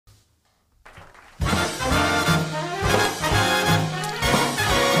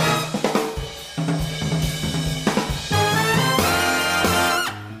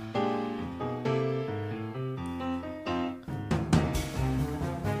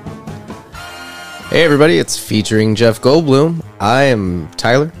Hey everybody, it's featuring Jeff Goldblum. I am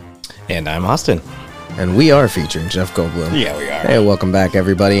Tyler. And I'm Austin. And we are featuring Jeff Goldblum. Yeah, we are. Hey, welcome back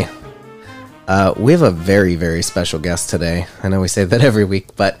everybody. We have a very, very special guest today. I know we say that every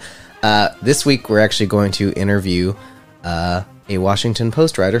week, but this week we're actually going to interview a Washington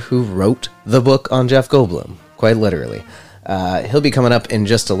Post writer who wrote the book on Jeff Goldblum, quite literally. He'll be coming up in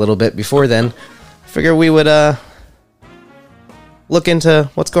just a little bit. Before then, I figure we would look into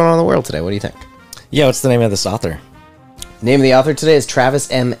what's going on in the world today. What do you think? Yeah, what's the name of this author? Name of the author today is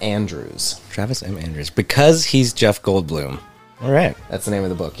Travis M. Andrews. Travis M. Andrews. Because he's Jeff Goldblum. All right. That's the name of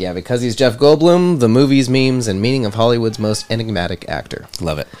the book. Yeah, because he's Jeff Goldblum, the movies, memes, and meaning of Hollywood's most enigmatic actor.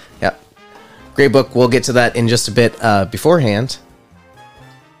 Love it. Yeah. Great book. We'll get to that in just a bit. Beforehand,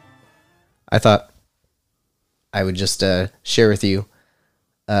 I thought I would just share with you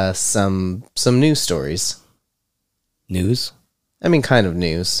some news stories. News? I mean, kind of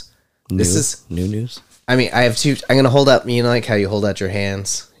news. This is new news? I mean, I have two. I'm going to hold up, you know, like how you hold out your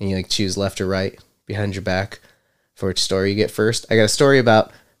hands and you like choose left or right behind your back for which story you get first. I got a story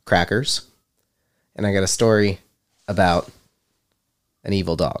about crackers, and I got a story about an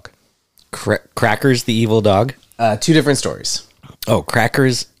evil dog. Crackers the evil dog? Two different stories. Oh,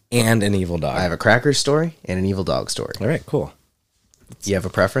 Crackers and an evil dog. I have a crackers story and an evil dog story. All right, cool. You have a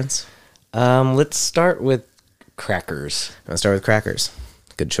preference? Let's start with Crackers. I'm going to start with crackers.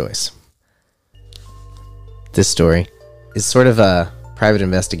 Good choice. This story is sort of a private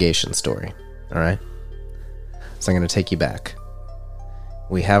investigation story, all right? So I'm going to take you back.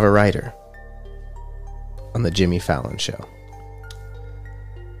 We have a writer on the Jimmy Fallon show.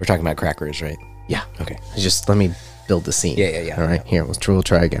 We're talking about Crackers, right? Yeah. Okay. Just let me build the scene. Yeah. All right, here, we'll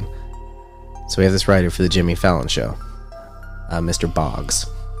try again. So we have this writer for the Jimmy Fallon show, Mr. Boggs.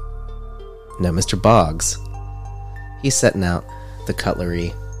 Now, Mr. Boggs, he's setting out the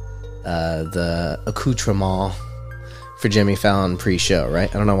cutlery, the accoutrement for Jimmy Fallon pre-show,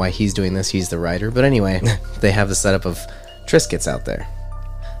 right? I don't know why he's doing this. He's the writer. But anyway, they have the setup of Triscuits out there.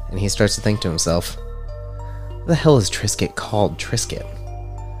 And he starts to think to himself, what the hell is Triscuit called Triscuit?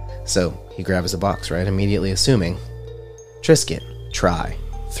 So he grabs a box, right? Immediately assuming, Triscuit, try,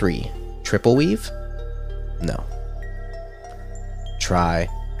 3, triple weave? No. Try,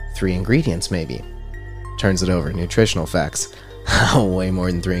 3 ingredients maybe. Turns it over, nutritional facts. Way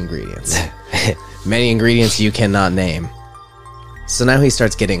more than 3 ingredients. Many ingredients you cannot name. So now he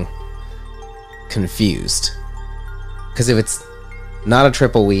starts getting confused. Because if it's not a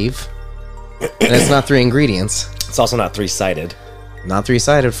triple weave, and it's not 3 ingredients, It's also not three-sided. not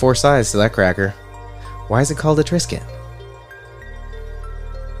 3-sided, 4 sides to that cracker, why is it called a Triscuit?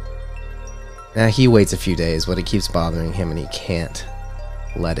 Now he waits a few days, but it keeps bothering him and he can't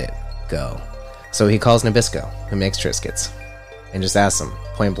let it go. So he calls Nabisco, who makes Triscuits, and just asks him,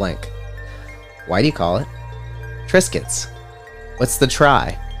 point blank, why do you call it Triscuits? What's the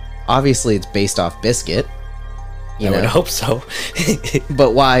try? Obviously it's based off biscuit, I would hope so.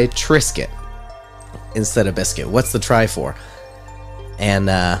 but why Triscuit instead of biscuit? What's the try for? And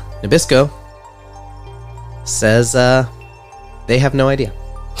Nabisco says they have no idea.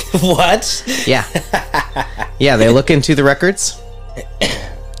 What? Yeah. Yeah, they look into the records.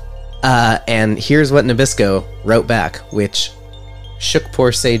 And here's what Nabisco wrote back, which shook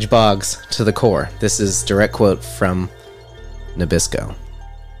poor Sage Boggs to the core. This is direct quote from Nabisco.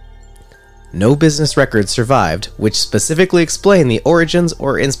 No business records survived which specifically explain the origins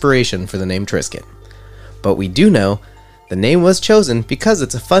or inspiration for the name Triscuit. But we do know the name was chosen because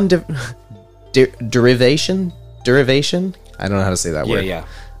it's a fun derivation? I don't know how to say that word. Yeah.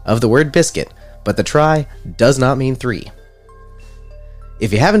 Of the word biscuit, but the try does not mean 3.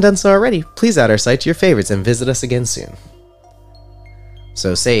 If you haven't done so already, please add our site to your favorites and visit us again soon.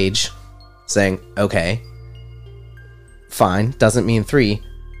 So Sage saying, okay, fine, doesn't mean 3,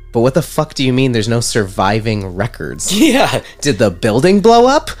 but what the fuck do you mean there's no surviving records? Yeah. Did the building blow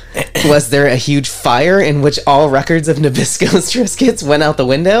up? Was there a huge fire in which all records of Nabisco's Triscuits went out the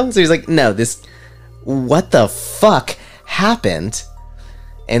window? So he's like, no, what the fuck happened?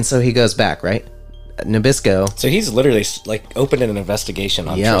 And so he goes back, right? Nabisco. So he's literally like opened an investigation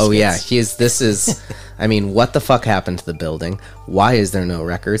on Yeah, Triscuits. oh yeah. This is, I mean, what the fuck happened to the building? Why is there no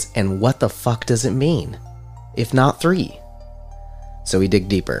records? And what the fuck does it mean? If not 3. So we dig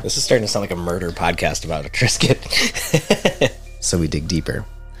deeper. This is starting to sound like a murder podcast about a Triscuit. So we dig deeper.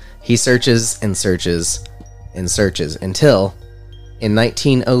 He searches and searches and searches until in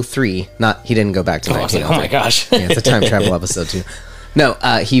 1903, he didn't go back to 1903. Oh my gosh. Yeah, it's a time travel episode too. No,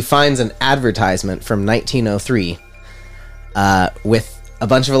 he finds an advertisement from 1903 with a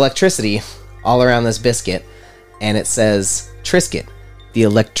bunch of electricity all around this biscuit, and it says Triscuit, the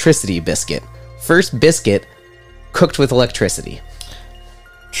electricity biscuit, first biscuit cooked with electricity?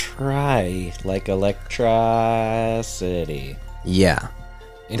 Try like electricity. Yeah.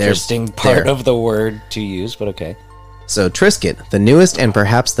 Interesting part of the word to use, but okay. So Triscuit, the newest and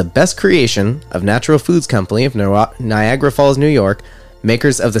perhaps the best creation of Natural Foods Company of Niagara Falls, New York,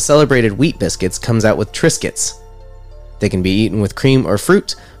 makers of the celebrated wheat biscuits, comes out with Triscuits. They can be eaten with cream or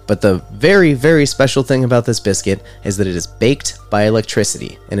fruit, but the very, very special thing about this biscuit is that it is baked by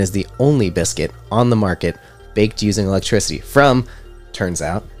electricity and is the only biscuit on the market baked using electricity from, turns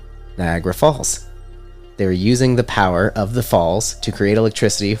out, Niagara Falls. They were using the power of the falls to create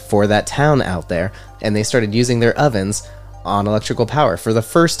electricity for that town out there, and they started using their ovens on electrical power for the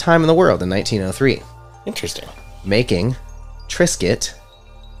first time in the world in 1903. Interesting. Making Triscuit,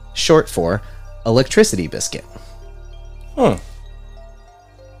 short for electricity biscuit.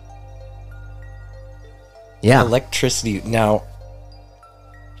 Yeah. Electricity. Now,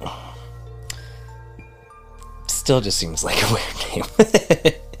 still just seems like a weird name.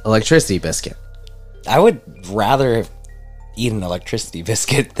 Electricity biscuit. I would rather eat an electricity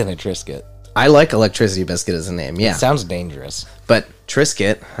biscuit than a Triscuit. I like electricity biscuit as a name, yeah. It sounds dangerous. But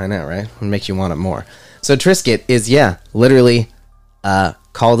Triscuit, I know, right? Would make you want it more. So Triscuit is, literally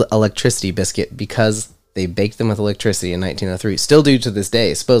called electricity biscuit because they baked them with electricity in 1903. Still do to this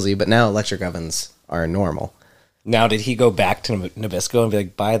day, supposedly, but now electric ovens are normal. Now, did he go back to Nabisco and be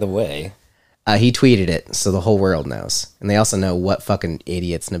like, by the way? He tweeted it, so the whole world knows. And they also know what fucking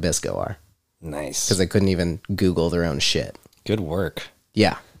idiots Nabisco are. Nice. Because they couldn't even Google their own shit. Good work.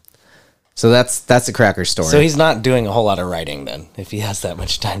 Yeah. So that's a cracker story. So he's not doing a whole lot of writing then, if he has that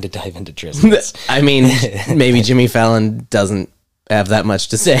much time to dive into Triscuits. I mean, maybe Jimmy Fallon doesn't have that much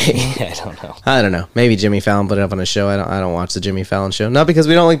to say. I don't know. I don't know. Maybe Jimmy Fallon put it up on a show. I don't watch the Jimmy Fallon show. Not because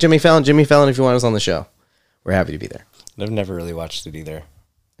we don't like Jimmy Fallon. Jimmy Fallon, if you want us on the show, we're happy to be there. I've never really watched it either.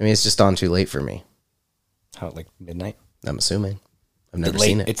 I mean, it's just on too late for me. How, like midnight? I'm assuming. I've never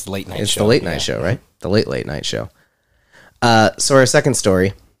seen it. It's late night show. It's the late night show, right? The late night show. So our second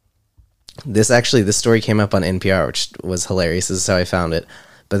story. This story came up on NPR, which was hilarious. This is how I found it.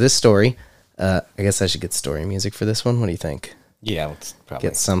 But this story, I guess I should get story music for this one. What do you think? Yeah, let's probably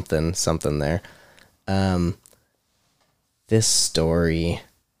Get something there. This story.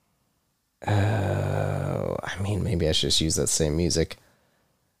 I mean, maybe I should just use that same music,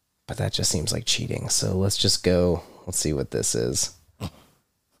 but that just seems like cheating. So let's just go. Let's see what this is.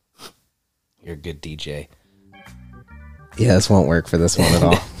 You're a good DJ. Yeah, this won't work for this one at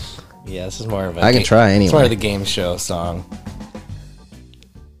all. Yeah, this is more of a... I can try anyway. It's more of the game show song.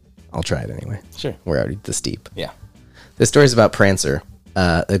 I'll try it anyway. Sure. We're already this deep. Yeah. This story is about Prancer,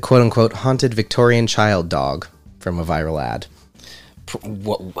 the quote-unquote haunted Victorian child dog from a viral ad.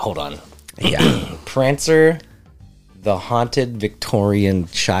 Hold on. Yeah. Prancer, the haunted Victorian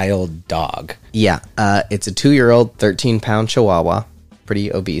child dog. Yeah. It's a 2-year-old, 13-pound Chihuahua.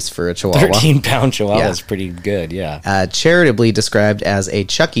 Pretty obese for a Chihuahua. 13-pound Chihuahua Yeah. is pretty good, yeah. Charitably described as a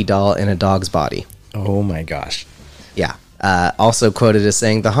Chucky doll in a dog's body. Oh my gosh. Yeah. Also quoted as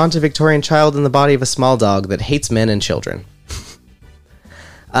saying, the haunted Victorian child in the body of a small dog that hates men and children.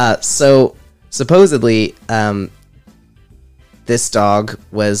 So, supposedly, this dog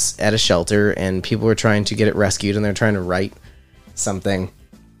was at a shelter, and people were trying to get it rescued, and they're trying to write something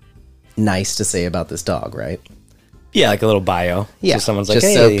nice to say about this dog, right? Yeah, like a little bio. Yeah. So someone's like, just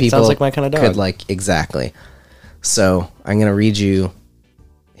hey, so it people sounds like my kind of dog. could, like, exactly. So, I'm going to read you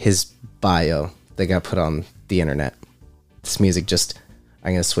his bio that got put on the internet. This music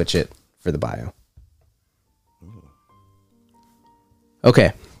I'm going to switch it for the bio.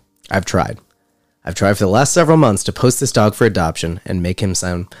 Okay, I've tried. I've tried for the last several months to post this dog for adoption and make him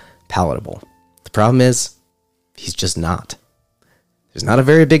sound palatable. The problem is, he's just not. There's not a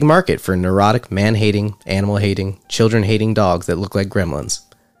very big market for neurotic, man-hating, animal-hating, children-hating dogs that look like gremlins.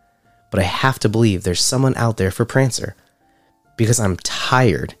 But I have to believe there's someone out there for Prancer. Because I'm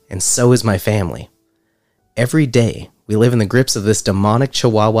tired, and so is my family. Every day, we live in the grips of this demonic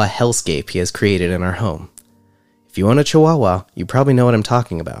Chihuahua hellscape he has created in our home. If you own a Chihuahua, you probably know what I'm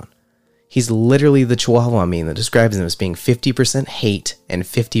talking about. He's literally the Chihuahua meme that describes him as being 50% hate and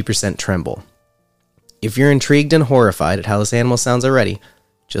 50% tremble. If you're intrigued and horrified at how this animal sounds already,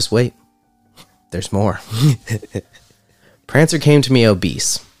 just wait. There's more. Prancer came to me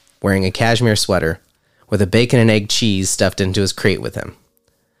obese, wearing a cashmere sweater, with a bacon and egg cheese stuffed into his crate with him.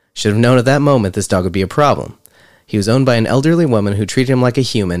 Should have known at that moment this dog would be a problem. He was owned by an elderly woman who treated him like a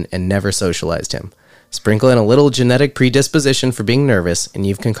human and never socialized him. Sprinkle in a little genetic predisposition for being nervous, and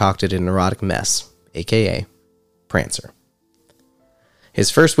you've concocted a neurotic mess, aka Prancer. His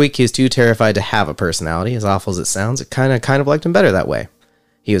first week, he was too terrified to have a personality. As awful as it sounds, it kind of liked him better that way.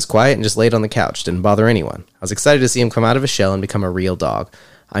 He was quiet and just laid on the couch, didn't bother anyone. I was excited to see him come out of his shell and become a real dog.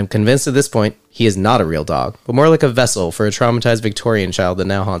 I'm convinced at this point he is not a real dog, but more like a vessel for a traumatized Victorian child that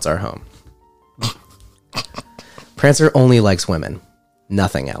now haunts our home. Prancer only likes women,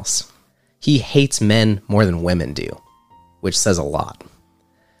 nothing else. He hates men more than women do, which says a lot.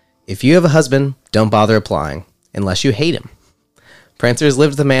 If you have a husband, don't bother applying, unless you hate him. Prancer has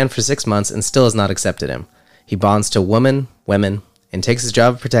lived with a man for 6 months and still has not accepted him. He bonds to women, and takes his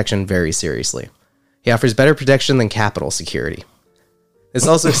job of protection very seriously. He offers better protection than Capitol Security. This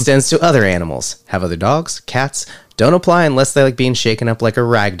also extends to other animals. Have other dogs, cats. Don't apply unless they like being shaken up like a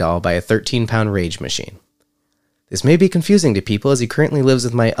rag doll by a 13-pound rage machine. This may be confusing to people as he currently lives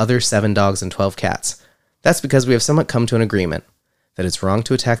with my other 7 dogs and 12 cats. That's because we have somewhat come to an agreement that it's wrong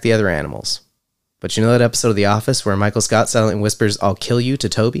to attack the other animals. But you know that episode of The Office where Michael Scott silently whispers, "I'll kill you" to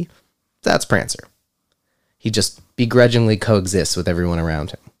Toby? That's Prancer. He just begrudgingly coexists with everyone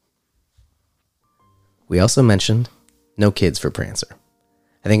around him. We also mentioned no kids for Prancer.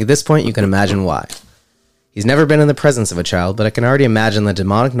 I think at this point you can imagine why. He's never been in the presence of a child, but I can already imagine the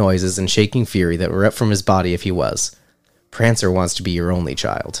demonic noises and shaking fury that were up from his body if he was. Prancer wants to be your only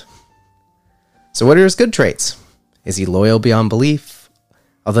child. So what are his good traits? Is he loyal beyond belief?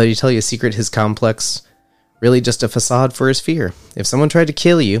 Although you tell you a secret, his complex, really just a facade for his fear. If someone tried to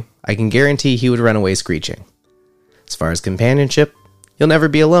kill you, I can guarantee he would run away screeching. As far as companionship, you'll never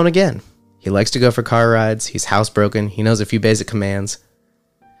be alone again. He likes to go for car rides, he's housebroken, he knows a few basic commands.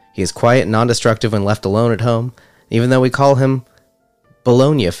 He is quiet and non-destructive when left alone at home. Even though we call him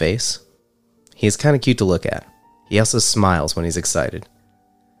Bologna Face, he is kind of cute to look at. He also smiles when he's excited.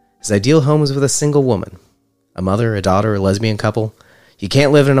 His ideal home is with a single woman. A mother, a daughter, a lesbian couple. You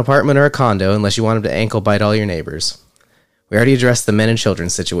can't live in an apartment or a condo unless you want him to ankle bite all your neighbors. We already addressed the men and children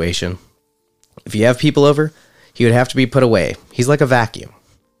situation. If you have people over, he would have to be put away. He's like a vacuum.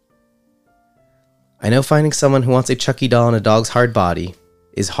 I know finding someone who wants a Chucky doll in a dog's hard body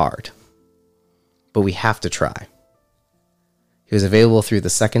is hard, but we have to try. He was available through the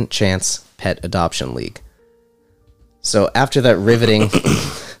Second Chance Pet Adoption League. So after that riveting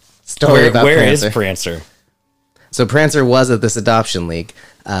story about where Prancer, is Prancer? So Prancer was at this adoption league,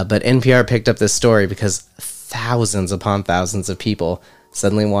 but NPR picked up this story because thousands upon thousands of people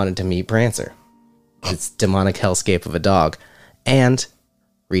suddenly wanted to meet Prancer. It's demonic hellscape of a dog. And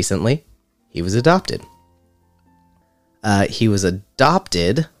recently, he was adopted. He was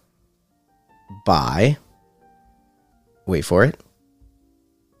adopted by... Wait for it.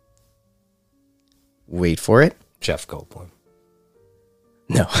 Jeff Goldblum.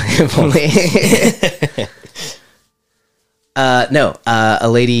 No, if only. A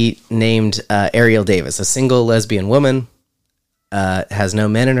lady named Ariel Davis, a single lesbian woman, has no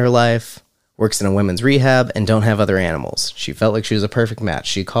men in her life, works in a women's rehab, and don't have other animals. She felt like she was a perfect match.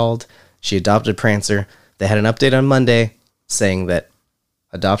 She called, she adopted Prancer. They had an update on Monday saying that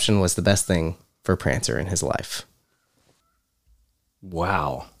adoption was the best thing for Prancer in his life.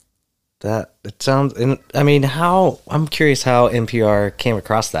 Wow. It sounds... I mean, I'm curious how NPR came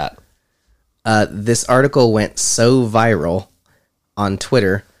across that. This article went so viral on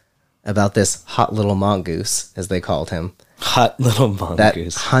Twitter about this hot little mongoose, as they called him. Hot little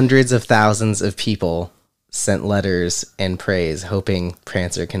mongoose. That hundreds of thousands of people sent letters and praise, hoping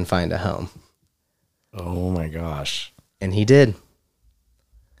Prancer can find a home. Oh my gosh. And he did.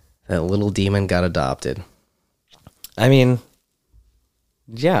 That little demon got adopted. I mean,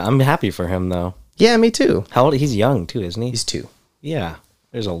 yeah, I'm happy for him, though. Yeah, me too. How old? He's young, too, isn't he? He's 2. Yeah.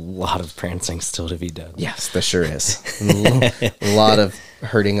 There's a lot of prancing still to be done. Yes, there sure is. A lot of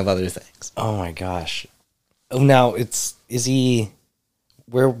hurting of other things. Oh my gosh. Oh, now is he,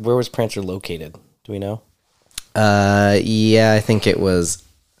 where was Prancer located? Do we know? Yeah, I think it was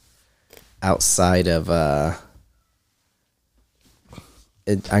outside of, I'm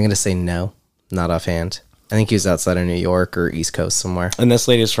going to say no, not offhand. I think he was outside of New York or East Coast somewhere. And this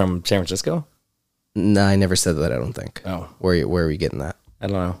lady's from San Francisco? No, I never said that, I don't think. Oh. Where are we getting that? I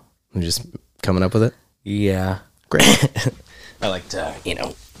don't know. I'm just coming up with it? Yeah. Great. I like to,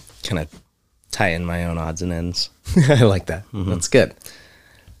 kind of tie in my own odds and ends. I like that. Mm-hmm. That's good.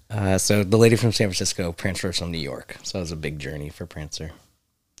 So the lady from San Francisco, Prancer from New York. So it was a big journey for Prancer.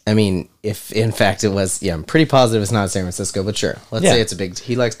 I mean, if in fact it was, I'm pretty positive it's not San Francisco, but sure. Let's say it's a big,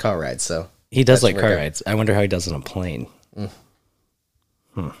 he likes car rides, so. He does like car rides. I wonder how he does on a plane.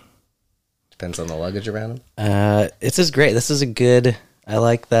 Depends on the luggage around him. This is great. This is a good, I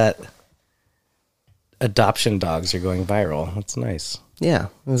like that adoption dogs are going viral. That's nice. Yeah,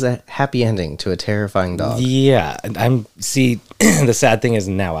 it was a happy ending to a terrifying dog. Yeah, the sad thing is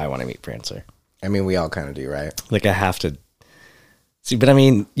now I want to meet Prancer. I mean, we all kind of do, right? Like I have to See, but I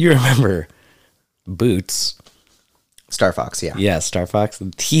mean, you remember Boots. Star Fox, yeah. Yeah, Star Fox.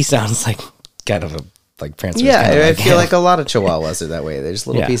 He sounds like kind of a like Prancer. Yeah, kind of I like feel him. like a lot of Chihuahuas are that way. They're just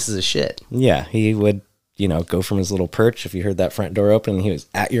little Yeah. pieces of shit. Yeah, he would, go from his little perch. If you heard that front door open, he was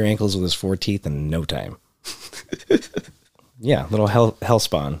at your ankles with his 4 teeth in no time. Yeah, little hell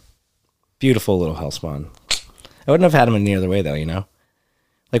spawn. Beautiful little hell spawn. I wouldn't have had him any other way, though,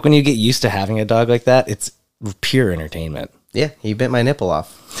 Like, when you get used to having a dog like that, it's pure entertainment. Yeah, he bit my nipple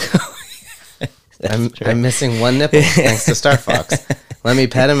off. I'm missing one nipple thanks to Star Fox. Let me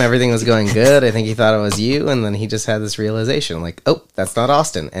pet him. Everything was going good. I think he thought it was you. And then he just had this realization like, oh, that's not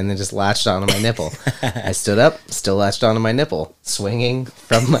Austin. And then just latched onto my nipple. I stood up, still latched onto my nipple, swinging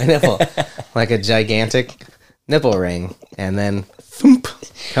from my nipple like a gigantic nipple ring. And then thump,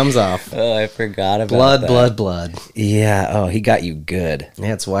 comes off. Oh, I forgot about Blood, that. blood, blood. Yeah, oh, he got you good. Yeah,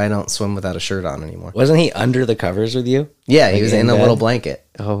 that's why I don't swim without a shirt on anymore. Wasn't he under the covers with you? Yeah, he Like was in in a bed? little blanket.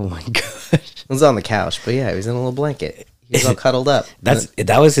 Oh, my gosh. It was on the couch, but yeah, he was in a little blanket. He was all cuddled up.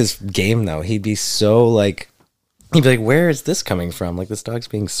 That was his game, though. He'd be so like, he'd be like, "Where is this coming from? Like, this dog's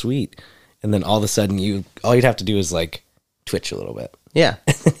being sweet," and then all of a sudden, all you'd have to do is like twitch a little bit. Yeah.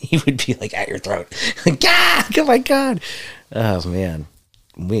 He would be like at your throat, like, "Ah, oh my god!" Oh man,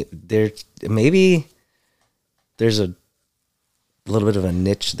 maybe there's a little bit of a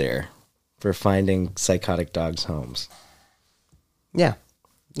niche there for finding psychotic dogs' homes. Yeah.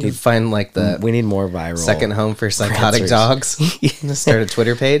 You'd find like We need more viral second home for psychotic Prancers. dogs. Just start a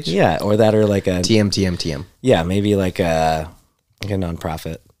Twitter page. Yeah, or that, or like a TM. yeah, maybe like a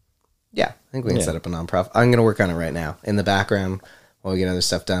nonprofit. Yeah, I think we can set up a nonprofit. I'm going to work on it right now. In the background, while we get other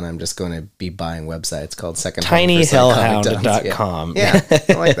stuff done, I'm just going to be buying websites called Second Home for Psychotic Dogs. tinyhellhound.com. Yeah,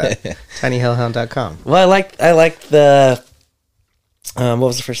 I like that. tinyhellhound.com. Well, I like the what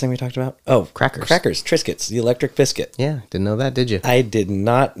was the first thing we talked about? Oh, Crackers. Triscuits, the electric biscuit. Yeah, didn't know that, did you? I did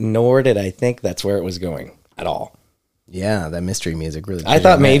not, nor did I think that's where it was going at all. Yeah, that mystery music really. I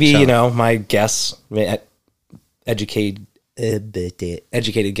thought maybe, my guess, educated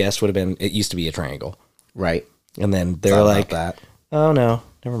guess would have been, it used to be a triangle. Right. And then they're Thought like, about that. oh no,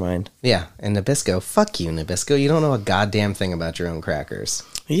 never mind. Yeah, and Nabisco, fuck you, Nabisco. You don't know a goddamn thing about your own crackers.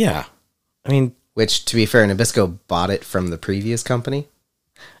 Yeah. I mean, Which, to be fair, Nabisco bought it from the previous company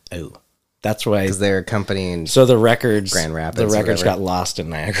oh, that's why. because they're a company in. So the records, Grand Rapids the or records whatever. got lost in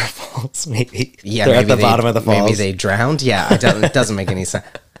Niagara Falls. Maybe Yeah, they're at maybe the bottom of the falls. Maybe they drowned. Yeah, it doesn't make any sense.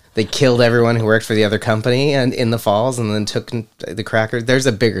 They killed everyone who worked for the other company and in the falls, and then took the cracker. There's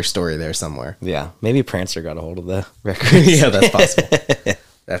a bigger story there somewhere. Yeah, maybe Prancer got a hold of the records. Yeah, that's possible.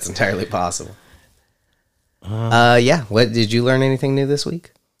 That's entirely possible. Yeah. What did you learn anything new this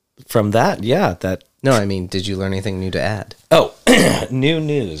week? From that, yeah, that. No, I mean, did you learn anything new to add? Oh, new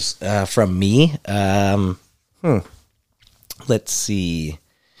news from me. Let's see.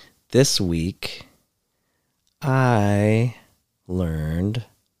 This week, I learned.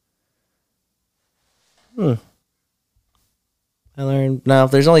 No,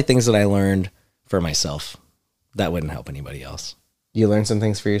 there's only things that I learned for myself. That wouldn't help anybody else. You learned some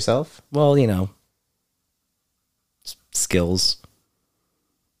things for yourself? Well, skills.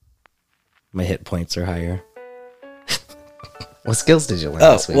 My hit points are higher. What skills did you learn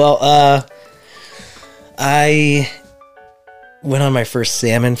Oh, this week? well, I went on my first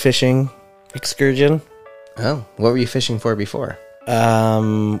salmon fishing excursion. Oh, what were you fishing for before?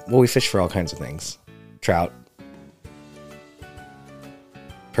 Well, we fish for all kinds of things. Trout,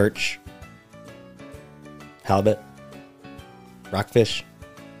 perch, halibut, rockfish,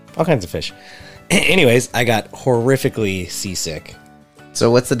 all kinds of fish. Anyways, I got horrifically seasick. So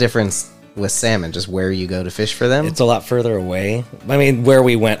what's the difference with salmon? Just where you go to fish for them? It's a lot further away. I mean, where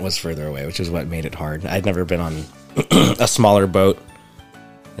we went was further away, which is what made it hard. I'd never been on a smaller boat.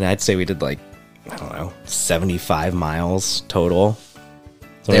 And I'd say we did 75 miles total.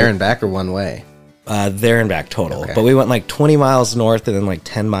 So there and back or one way? there and back total. Okay. But we went 20 miles north and then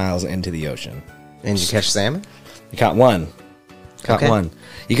 10 miles into the ocean. And you catch salmon? We caught one. Caught Okay. one.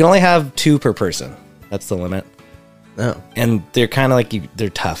 You can only have 2 per person. That's the limit. Oh. And they're kind of they're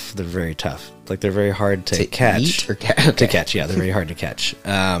tough. They're very tough. They're very hard to catch. eat or catch? To catch, yeah. They're very hard to catch.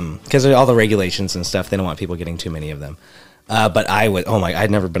 Because of all the regulations and stuff, they don't want people getting too many of them. But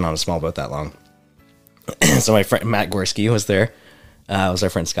I'd never been on a small boat that long. So my friend Matt Gorski was there. It was our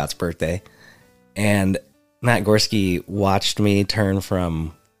friend Scott's birthday. And Matt Gorski watched me turn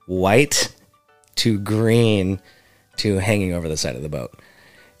from white to green to hanging over the side of the boat.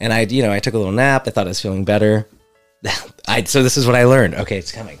 And I took a little nap. I thought I was feeling better. So this is what I learned. Okay,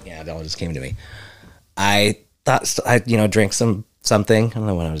 it's coming. Yeah, it all just came to me. I thought I drank something. I don't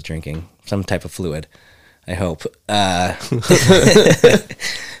know what I was drinking. Some type of fluid. I hope.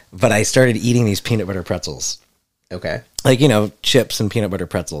 But I started eating these peanut butter pretzels. Okay. Like, chips and peanut butter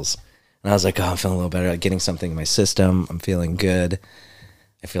pretzels. And I was like, oh, I'm feeling a little better, like getting something in my system. I'm feeling good.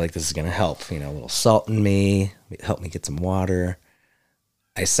 I feel like this is going to help, a little salt in me, help me get some water.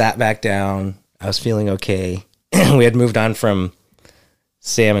 I sat back down. I was feeling okay. We had moved on from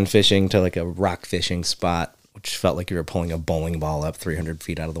salmon fishing to like a rock fishing spot, which felt like you were pulling a bowling ball up 300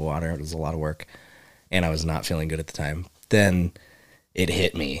 feet out of the water. It was a lot of work. And I was not feeling good at the time. Then it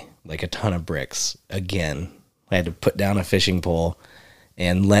hit me like a ton of bricks again. I had to put down a fishing pole.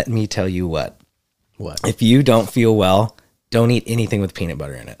 And let me tell you what. What? If you don't feel well, don't eat anything with peanut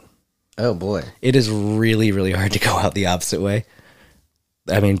butter in it. Oh, boy. It is really, really hard to go out the opposite way.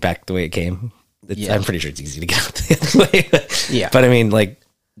 I mean, back the way it came. Yeah. I'm pretty sure it's easy to get out the other way. Yeah. But I mean, like,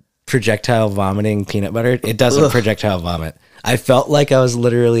 projectile vomiting peanut butter, it doesn't projectile vomit. I felt like I was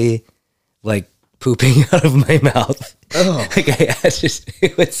literally, like, pooping out of my mouth. Oh. Like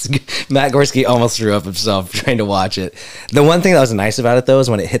it was, Matt Gorski almost threw up himself trying to watch it. The one thing that was nice about it, though, is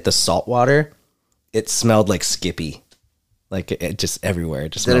when it hit the salt water, it smelled like Skippy. Like, it just everywhere.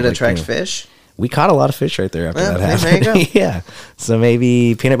 It just Did it like attract fish? We caught a lot of fish right there after that happened. There you go. Yeah. So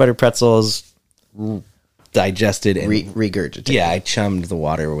maybe peanut butter pretzels digested and Regurgitated. yeah, I chummed the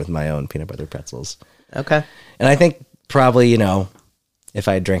water with my own peanut butter pretzels. Okay. And I think probably, if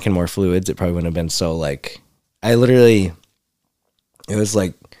I had drinking more fluids, it probably wouldn't have been so like, it was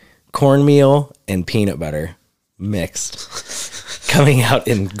like cornmeal and peanut butter mixed coming out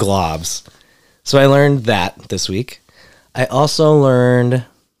in globs. So I learned that this week. I also learned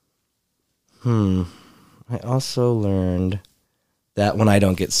that when I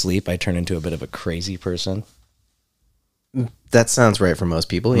don't get sleep, I turn into a bit of a crazy person. That sounds right for most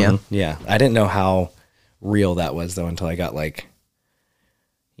people, yeah. Yeah. I didn't know how real that was, though, until I got 10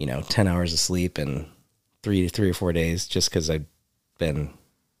 hours of sleep in 3 or 4 days, just because I'd been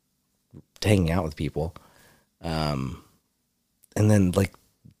hanging out with people. And then,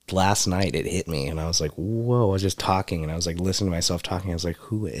 last night it hit me, and I was like, whoa, I was just talking, and I was listening to myself talking. I was like,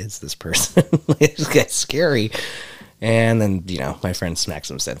 who is this person? This guy's scary. And then, my friend smacked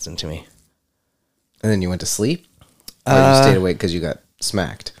some sense into me. And then you went to sleep? Or you stayed awake because you got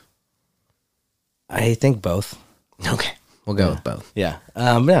smacked? I think both. Okay. We'll go with both. Yeah.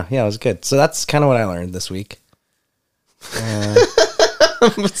 Yeah, it was good. So that's kind of what I learned this week.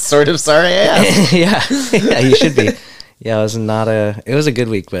 I'm sort of sorry I asked. Yeah, you should be. Yeah, it was a good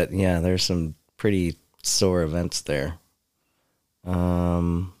week, but yeah, there's some pretty sore events there.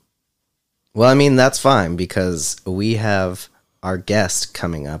 Well, I mean, that's fine because we have our guest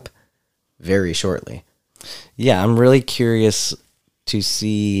coming up very shortly. Yeah, I'm really curious to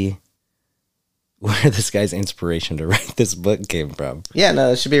see where this guy's inspiration to write this book came from. Yeah,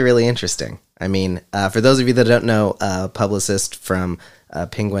 no, it should be really interesting. I mean, for those of you that don't know, a publicist from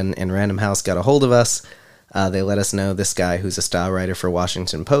Penguin and Random House got a hold of us. They let us know this guy who's a style writer for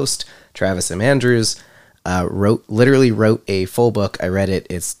Washington Post, Travis M. Andrews, literally wrote a full book. I read it.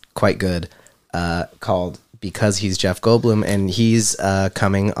 It's quite good, called Because He's Jeff Goldblum, and he's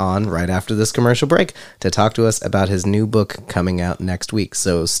coming on right after this commercial break to talk to us about his new book coming out next week.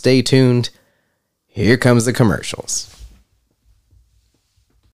 So stay tuned. Here comes the commercials.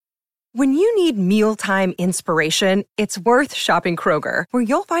 When you need mealtime inspiration, it's worth shopping Kroger, where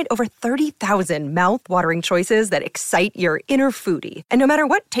you'll find over 30,000 mouth-watering choices that excite your inner foodie. And no matter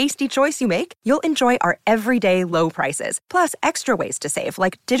what tasty choice you make, you'll enjoy our everyday low prices, plus extra ways to save,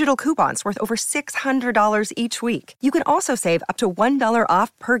 like digital coupons worth over $600 each week. You can also save up to $1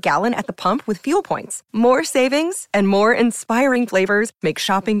 off per gallon at the pump with fuel points. More savings and more inspiring flavors make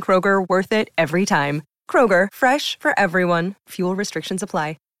shopping Kroger worth it every time. Kroger, fresh for everyone. Fuel restrictions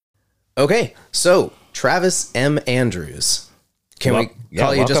apply. Okay, so Travis M. Andrews. Can we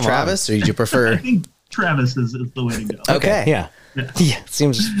call you just Travis, or did you prefer? I think Travis is the way to go. Okay. Yeah.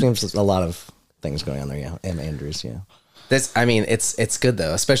 Seems a lot of things going on there. Yeah, M. Andrews. Yeah. It's good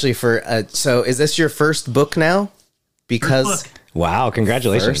though, especially for. So, is this your first book now? Because First book. Wow!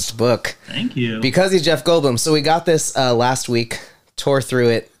 Congratulations. First book. Thank you. Because he's Jeff Goldblum. So we got this last week. Tore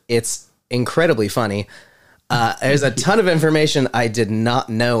through it. It's incredibly funny. There's a ton of information I did not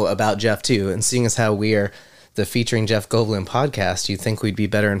know about Jeff too, and seeing as how we are the Featuring Jeff Goldblum podcast, you'd think we'd be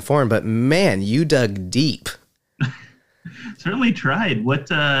better informed. But man, you dug deep. Certainly tried. What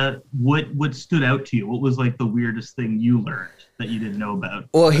stood out to you? What was the weirdest thing you learned that you didn't know about?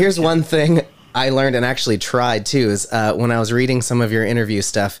 Well, here's one thing I learned and actually tried too is when I was reading some of your interview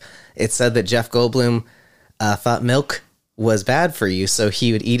stuff, it said that Jeff Goldblum thought milk was bad for you, so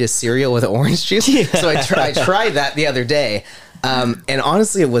he would eat his cereal with orange juice. Yeah. So I tried that the other day, and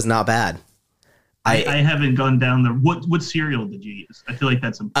honestly, it was not bad. I haven't gone down there. What cereal did you use? I feel like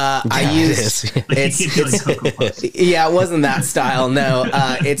that's important. I used Like, it's, you can't do like Cocoa Puffs. yeah, it wasn't that style. No,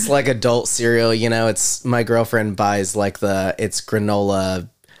 it's like adult cereal. You know, it's my girlfriend buys like it's granola,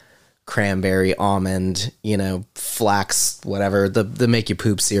 cranberry, almond, you know, flax, whatever, the make you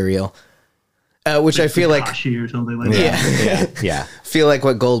poop cereal. Which I feel like Kashi or something like that. Yeah. feel like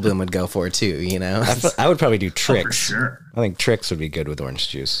what Goldblum would go for too, you know. I would probably do Oh, for Trix. sure. I think Trix would be good with orange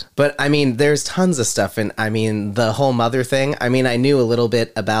juice. But I mean, there's tons of stuff, and I mean, the whole mother thing. I mean, I knew a little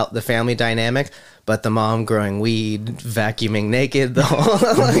bit about the family dynamic, but the mom growing weed, vacuuming naked, the whole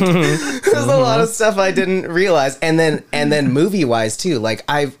there's a lot of stuff I didn't realize. And then movie wise too. Like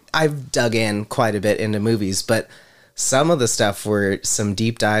I've dug in quite a bit into movies, but some of the stuff were some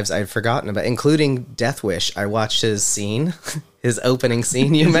deep dives I'd forgotten about, including Death Wish. I watched his scene, his opening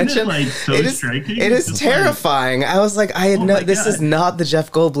scene you Isn't mentioned. it, like, so striking? It is It's terrifying. I was like, my this is God. not the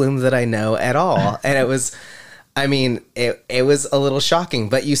Jeff Goldblum that I know at all. And it was, I mean, it was a little shocking,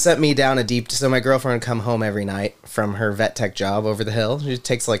 but you sent me down a deep, so my girlfriend would come home every night from her vet tech job over the hill. It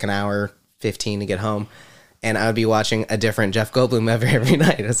takes like an hour 15 to get home. And I would be watching a different Jeff Goldblum every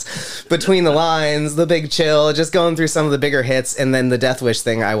night. It's Between the Lines, The Big Chill, just going through some of the bigger hits. And then the Death Wish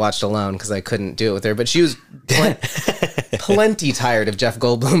thing I watched alone because I couldn't do it with her. But she was plenty tired of Jeff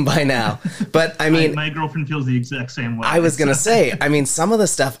Goldblum by now. But I mean, my girlfriend feels the exact same way. I was going to say, I mean, some of the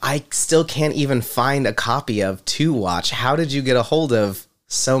stuff I still can't even find a copy of to watch. How did you get a hold of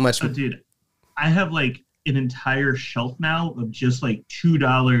so much? Oh, dude, I have like an entire shelf now of just like $2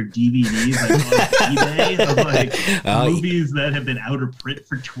 DVDs like on eBay of like movies that have been out of print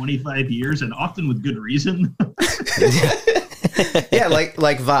for 25 years and often with good reason. Yeah, like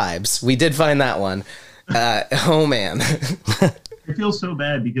Vibes. We did find that one. Oh man. I feel so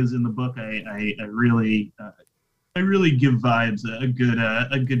bad because in the book I really give Vibes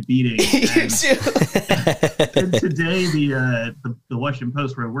a good beating. You too. And today the Washington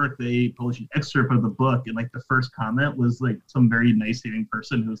Post where I work, they published an excerpt of the book, and like the first comment was like some very nice seeming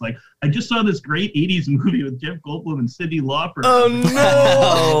person who was like, I just saw this great 80s movie with Jeff Goldblum and Cyndi Lauper. Oh no.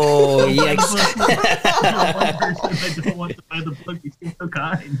 Oh, yikes. One person I don't want to buy the book. You seem so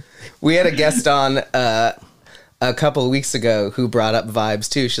kind. We had a guest on a couple of weeks ago who brought up Vibes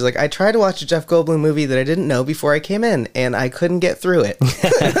too. She's like, I tried to watch a Jeff Goldblum movie that I didn't know before I came in, and I couldn't get through it.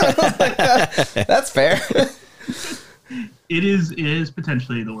 That's fair. It is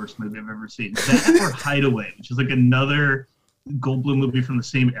potentially the worst movie I've ever seen. That or Hideaway, which is like another Goldblum movie from the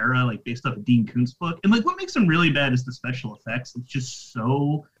same era, like based off a Dean Koontz book. And like what makes them really bad is the special effects. It's just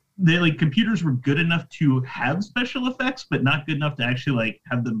so like computers were good enough to have special effects, but not good enough to actually like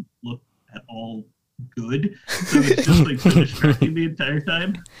have them look at all good. So it's just like so distracting the entire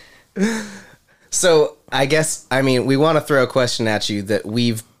time. So I guess, I mean, we want to throw a question at you that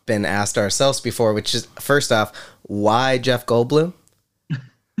we've been asked ourselves before, which is, first off, why Jeff Goldblum?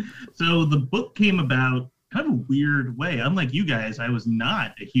 So the book came about kind of a weird way. Unlike you guys, I was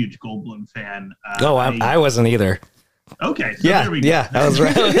not a huge Goldblum fan. I wasn't either. Okay, so there we go. Yeah, I was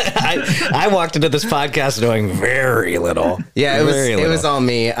right. I walked into this podcast knowing very little. Yeah, Very it little. was all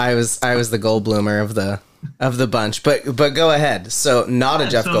me. I was the Goldbloomer of the bunch. But go ahead. So not a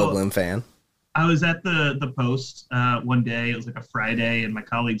Jeff Goldblum fan. I was at the Post one day. It was like a Friday, and my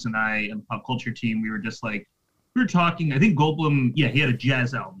colleagues and I and the pop culture team, we were just like, we were talking. I think Goldblum, yeah, he had a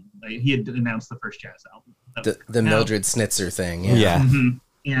jazz album. Like, he had announced the first jazz album. The Mildred Snitzer thing. Yeah. Mhm.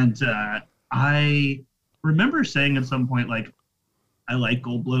 And I remember saying at some point, like, I like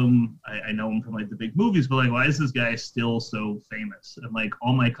Goldblum. I know him from like the big movies, but like, why is this guy still so famous? And like,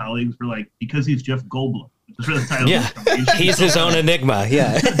 all my colleagues were like, because he's Jeff Goldblum. Which is where the title Yeah, comes from. he's his own enigma.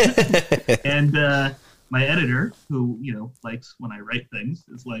 Yeah. And my editor, who likes when I write things,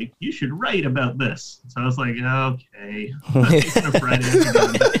 is like, you should write about this. So I was like, okay. On a Friday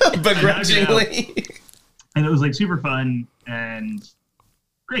afternoon. Begrudgingly. And it was like super fun and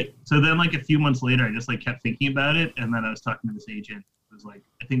great. So then like a few months later, I just like kept thinking about it, and then I was talking to this agent who was like,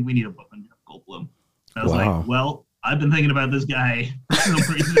 I think we need a book on Jeff Goldblum. And I was Wow. like, well, I've been thinking about this guy for no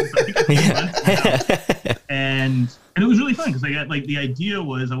reason for like a few months now. And it was really fun because I got like the idea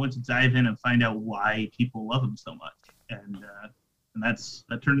was I wanted to dive in and find out why people love him so much, and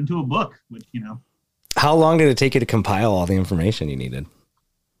that turned into a book, which How long did it take you to compile all the information you needed?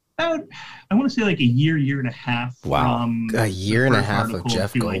 about, I want to say like a year and a half. Wow. From A year and a the first half of article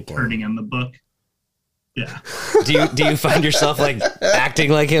Jeff to, like, Goldblum. turning in the book. Yeah. Do you find yourself like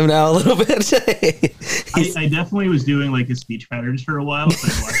acting like him now a little bit? I definitely was doing like his speech patterns for a while. So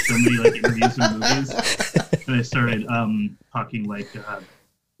I watched so many like interviews and movies, and I started talking like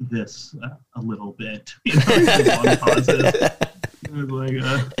this a little bit, like long pauses. It was like,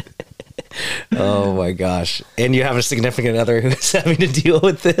 Oh my gosh. And you have a significant other who's having to deal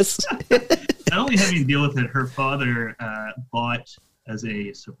with this? Not only having to deal with it, her father bought as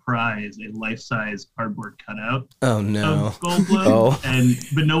a surprise a life-size cardboard cutout Oh no. of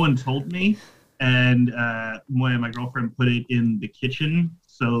Goldblum, but no one told me. And my girlfriend put it in the kitchen.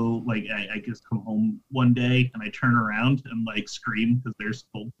 So like I just come home one day and I turn around and like scream because there's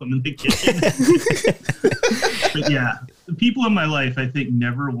Goldblum in the kitchen. But yeah, the people in my life I think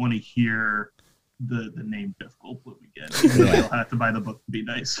never want to hear the name Jeff Goldblum again. Even though they'll have to buy the book to be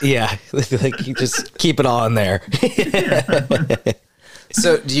nice. Yeah, like you just keep it all in there.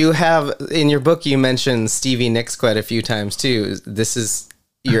 So do you have, in your book you mentioned Stevie Nicks quite a few times too. This is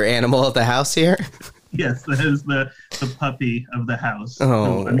your animal at the house here? Yes, that is the puppy of the house.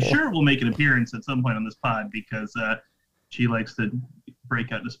 Oh. So I'm sure will make an appearance at some point on this pod because she likes to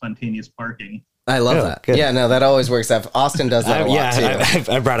break out into spontaneous barking. I love that. Good. Yeah, no, that always works out. Austin does that a lot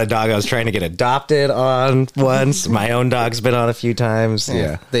too. I brought a dog I was trying to get adopted on once. My own dog's been on a few times.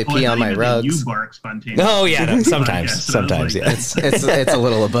 Yeah. They pee on my rugs. You bark spontaneously. Oh yeah, no, sometimes. So I was Sometimes, like, yeah. It's a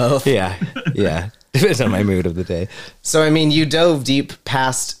little of both. Yeah. Depends on my mood of the day. So I mean, you dove deep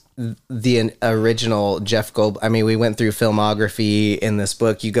past the original Jeff Goldblum. I mean, we went through filmography in this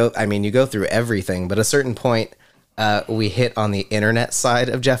book. You go through everything, but at a certain point, we hit on the internet side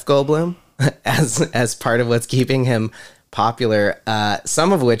of Jeff Goldblum as part of what's keeping him popular.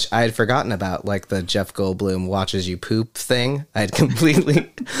 Some of which I had forgotten about, like the Jeff Goldblum watches you poop thing. I had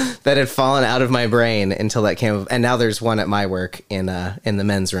completely that had fallen out of my brain until that came. And now there's one at my work in the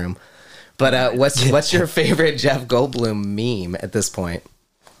men's room. But what's your favorite Jeff Goldblum meme at this point?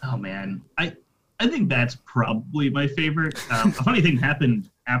 Oh man, I think that's probably my favorite. A funny thing happened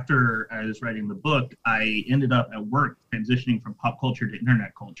after I was writing the book. I ended up at work transitioning from pop culture to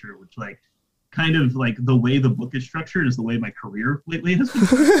internet culture, which like kind of like the way the book is structured is the way my career lately has been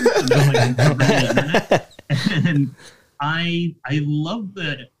structured. So now, like, I'm covering the internet. And I love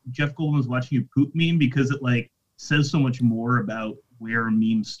the Jeff Goldblum is watching you poop meme because it like says so much more about where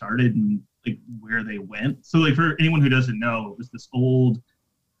memes started and like where they went. So like for anyone who doesn't know, it was this old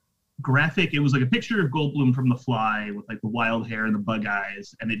graphic. It was like a picture of Goldblum from The Fly with like the wild hair and the bug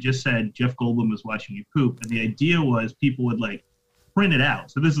eyes, and it just said Jeff Goldblum was watching you poop. And the idea was people would like print it out.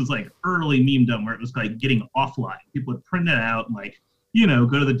 So this is like early memedom where it was like getting offline. People would print it out and like, you know,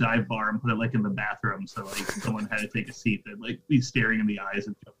 go to the dive bar and put it like in the bathroom. So like someone had to take a seat, they'd like be staring in the eyes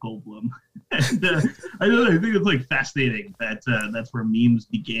of Jeff Goldblum. And I don't know, I think it's like fascinating that that's where memes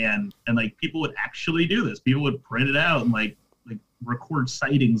began. And like people would actually do this. People would print it out and like record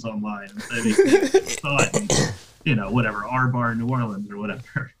sightings online and say they saw it in, you know, whatever, R Bar New Orleans or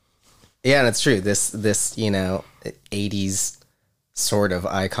whatever. Yeah, and it's true. This you know, 80s sort of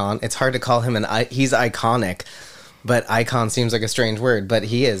icon. It's hard to call him he's iconic, but icon seems like a strange word, but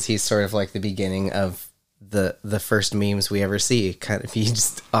he is. He's sort of like the beginning of the first memes we ever see. Kind of, he's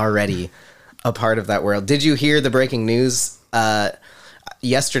just already a part of that world. Did you hear the breaking news?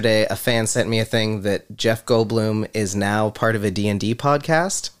 Yesterday, a fan sent me a thing that Jeff Goldblum is now part of a D&D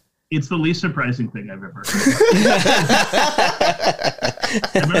podcast. It's the least surprising thing I've ever heard. I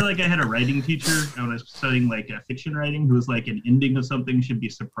remember like I had a writing teacher when I was studying like fiction writing who was like an ending of something should be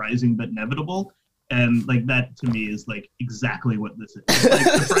surprising but inevitable. And like that to me is like exactly what this is.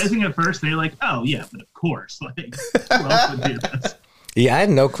 Like surprising at first, they're like, oh yeah, but of course. Like who else would do this? Yeah, I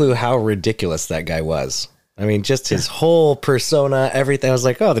had no clue how ridiculous that guy was. I mean, just his whole persona, everything. I was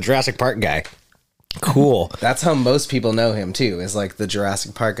like, oh, the Jurassic Park guy. Cool. That's how most people know him, too, is like the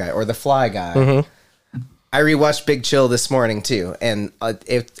Jurassic Park guy or the Fly guy. Mm-hmm. I rewatched Big Chill this morning, too, and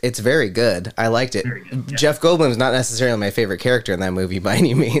it's very good. I liked it. Very good, yeah. Jeff Goldblum's not necessarily my favorite character in that movie by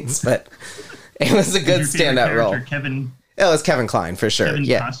any means, but it was a good standout role. It was Kevin Kline, for sure. Kevin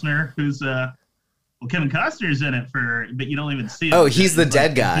Costner, who's... Well, Kevin Costner's in it but you don't even see him. Oh, he's the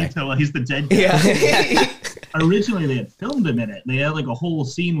dead guy. He's the dead guy. Yeah. Originally, they had filmed him in it. They had like a whole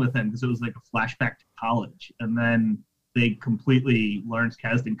scene with him because it was like a flashback to college. And then they completely, Lawrence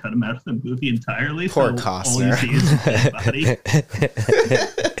Kasdan cut him out of the movie entirely. Poor so Costner. All you see is his dead body.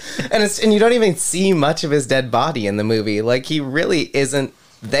 and you don't even see much of his dead body in the movie. Like, he really isn't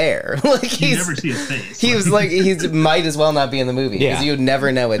there. Like you never see his face. He was like, he might as well not be in the movie because Yeah. you'd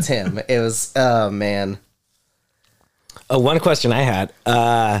never know it's him. It was, oh man. One question I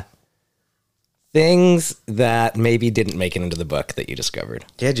had, things that maybe didn't make it into the book that you discovered.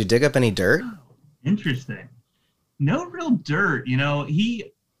 Yeah, did you dig up any dirt? Interesting. No real dirt. You know,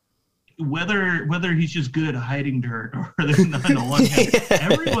 whether he's just good at hiding dirt or there's none on one hand,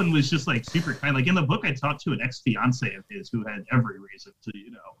 everyone was just like super kind. Like in the book, I talked to an ex-fiance of his who had every reason to,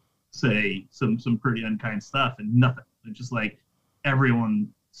 you know, say some pretty unkind stuff and nothing. It's just like everyone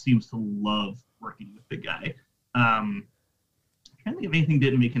seems to love working with the guy. I'm trying to think if anything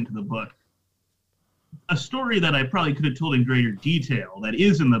didn't make into the book. A story that I probably could have told in greater detail that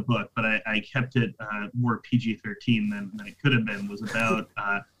is in the book, but I kept it more PG-13 than it could have been, was about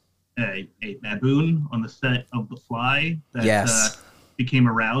a baboon on the set of The Fly that became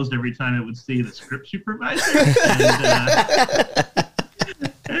aroused every time it would see the script supervisor.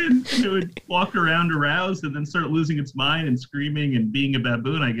 And it would walk around aroused and then start losing its mind and screaming and being a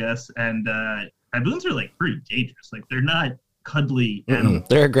baboon, I guess. And baboons are like pretty dangerous. Like they're not cuddly animals.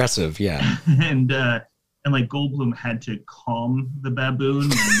 They're aggressive, yeah. And like Goldblum had to calm the baboon.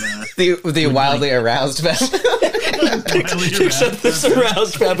 And, the wildly aroused baboon. Except this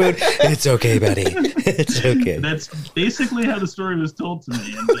aroused baboon. It's okay, buddy. It's okay. That's basically how the story was told to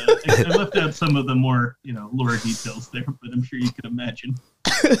me. And I left out some of the more, lore details there, but I'm sure you can imagine.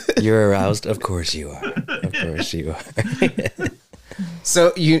 You're aroused? Of course you are. Of course you are.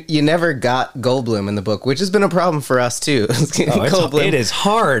 So you never got Goldblum in the book, which has been a problem for us too. Goldblum, it is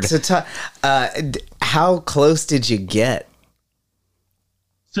hard. How close did you get?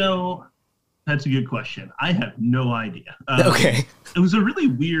 So that's a good question. I have no idea. Okay. It was a really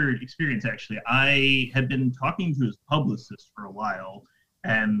weird experience, actually. I had been talking to his publicist for a while,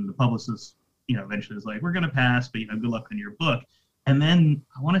 and the publicist, eventually was like, we're going to pass, but, good luck on your book. And then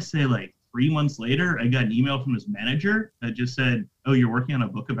I want to say like 3 months later, I got an email from his manager that just said, oh, you're working on a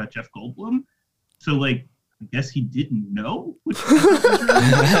book about Jeff Goldblum? So, like, I guess he didn't know.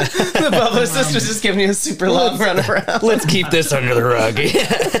 The publicist was just giving you a super long runaround. Let's keep this under the rug.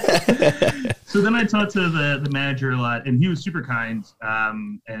 So then I talked to the manager a lot, and he was super kind.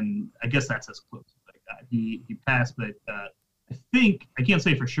 And I guess that's as close as I got. He passed, but I think, I can't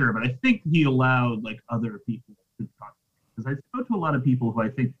say for sure, but I think he allowed like other people to talk. Because I spoke to a lot of people who I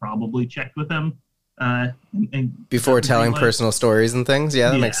think probably checked with him. And before telling personal stories and things?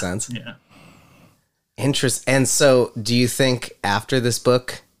 Yeah, that makes sense. Yeah. Interesting. And so do you think after this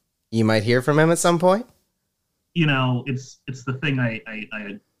book, you might hear from him at some point? It's the thing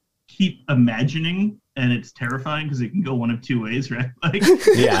I keep imagining, and it's terrifying because it can go one of two ways, right? Like,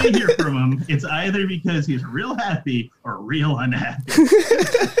 if I hear from him, it's either because he's real happy or real unhappy.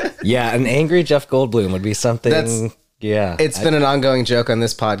 Yeah, an angry Jeff Goldblum would be something... It's been an ongoing joke on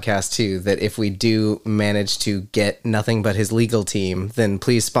this podcast, too, that if we do manage to get nothing but his legal team, then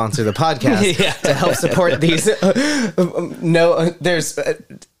please sponsor the podcast to help support these.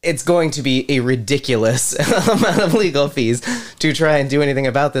 It's going to be a ridiculous amount of legal fees to try and do anything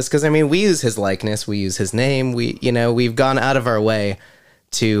about this. Because, we use his likeness, we use his name, we've gone out of our way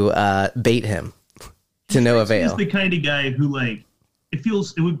to bait him to no avail. He's the kind of guy who, like,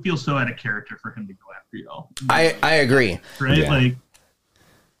 it would feel so out of character for him to go after y'all. I agree. Right? Yeah. Like,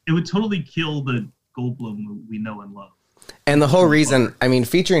 it would totally kill the Goldblum we know and love. And the whole reason,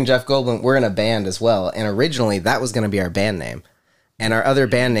 featuring Jeff Goldblum, we're in a band as well. And originally that was going to be our band name. And our other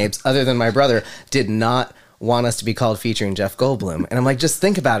band names, other than my brother, did not want us to be called Featuring Jeff Goldblum. And I'm like, just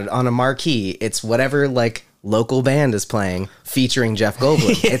think about it. On a marquee, it's whatever, like, local band is playing featuring Jeff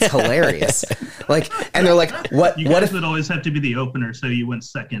Goldblum. It's hilarious. Like, and they're like, what if would always have to be the opener, so you went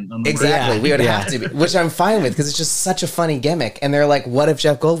second on the exactly we would have to be, which I'm fine with because it's just such a funny gimmick. And they're like, what if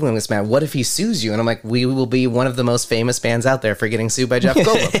Jeff Goldblum is mad? What if he sues you? And I'm like, we will be one of the most famous bands out there for getting sued by Jeff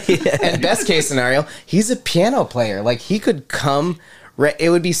Goldblum. And best case scenario, he's a piano player. Like, he could come. It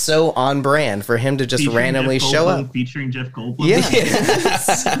would be so on brand for him to just randomly show up. Featuring Jeff Goldblum. Yeah.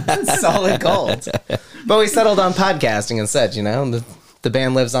 Solid gold. But we settled on podcasting instead, the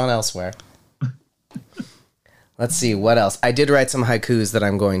band lives on elsewhere. Let's see, what else? I did write some haikus that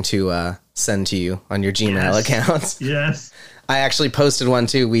I'm going to send to you on your Gmail account. Yes. I actually posted one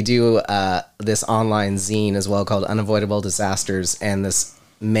too. We do this online zine as well called Unavoidable Disasters, and this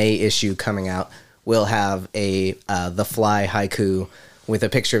May issue coming out will have a The Fly haiku with a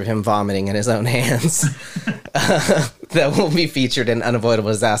picture of him vomiting in his own hands that will be featured in Unavoidable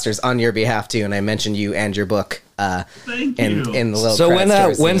Disasters on your behalf too. And I mentioned you and your book Thank you. In the little So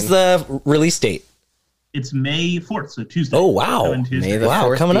when's the release date? It's May 4th, so Tuesday. Oh, wow. May the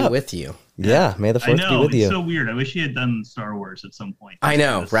 4th coming be up with you. Yeah, May the 4th be with you. It's so weird. I wish he had done Star Wars at some point. I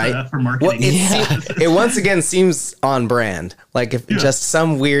know, right? For marketing. It once again seems on brand. Like, if just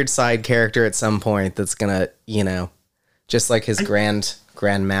some weird side character at some point that's going to, just like his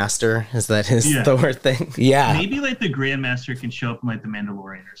Grandmaster. Is that the word thing? Yeah. Maybe like the Grandmaster can show up in like the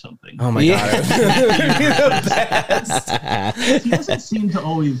Mandalorian or something. Oh my God. The best. He doesn't seem to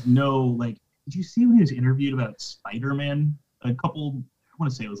always know, like, did you see when he was interviewed about Spider-Man I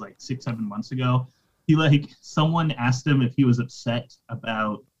want to say it was like 6-7 months ago. Someone asked him if he was upset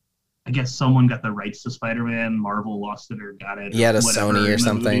about, I guess someone got the rights to Spider-Man, Marvel lost it or got it. Yeah, to Sony or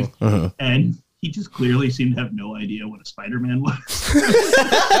something. Mm-hmm. And he just clearly seemed to have no idea what a Spider-Man was.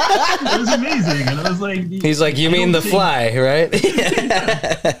 It was amazing. And I was like... He's like, you mean The Fly, right?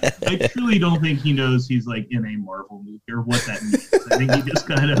 I truly don't think he knows he's like in a Marvel movie or what that means. I think he just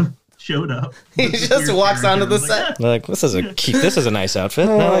kind of showed up. He just walks onto the set. Like, this is a nice outfit.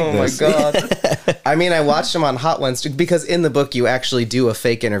 I like this. My God. I mean, I watched him on Hot Ones because in the book you actually do a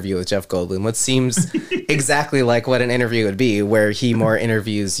fake interview with Jeff Goldblum, what seems exactly like what an interview would be, where he more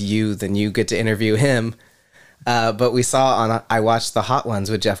interviews you than you get to interview him. But I watched the Hot Ones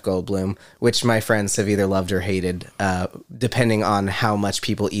with Jeff Goldblum, which my friends have either loved or hated, depending on how much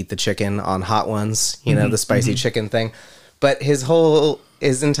people eat the chicken on Hot Ones, the spicy chicken thing. But his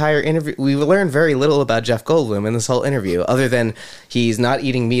entire interview, we learned very little about Jeff Goldblum in this whole interview, other than he's not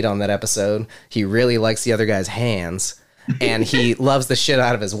eating meat on that episode. He really likes the other guy's hands, and he loves the shit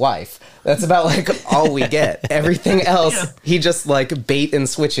out of his wife. That's about like all we get. Everything else, he just like bait and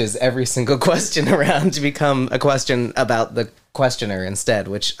switches every single question around to become a question about the questioner instead,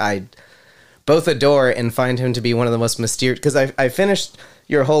 which I both adore and find him to be one of the most mysterious, because I finished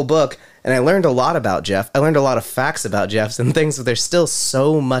your whole book and I learned a lot about Jeff. I learned a lot of facts about Jeff and things, but there's still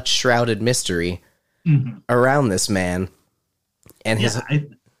so much shrouded mystery around this man. And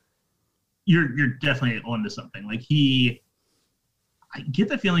you're definitely onto something. Like I get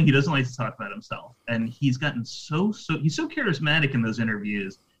the feeling he doesn't like to talk about himself, and he's gotten he's so charismatic in those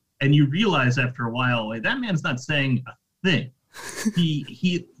interviews, and you realize after a while, like, that man's not saying a thing.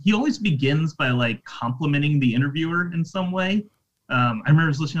 He always begins by like complimenting the interviewer in some way. I remember I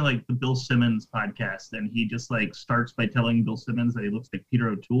was listening to like the Bill Simmons podcast, and he just like starts by telling Bill Simmons that he looks like Peter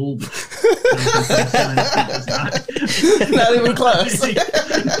O'Toole, which not even close.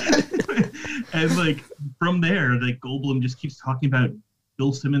 And like from there, like Goldblum just keeps talking about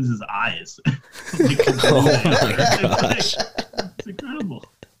Bill Simmons' eyes. Oh my gosh, it's incredible.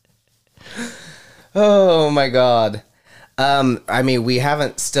 Oh my God. I mean, we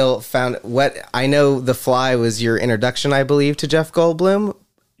haven't still found what I know. The Fly was your introduction, I believe, to Jeff Goldblum.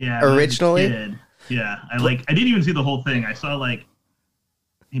 Yeah, originally. Yeah, I didn't even see the whole thing. I saw like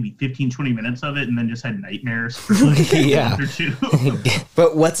maybe 15-20 minutes of it, and then just had nightmares for like a month or two.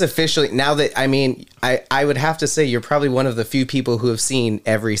 But what's officially now that I would have to say you're probably one of the few people who have seen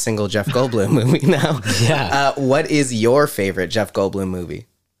every single Jeff Goldblum movie now. Yeah. What is your favorite Jeff Goldblum movie,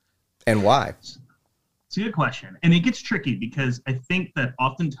 and why? It's a good question. And it gets tricky because I think that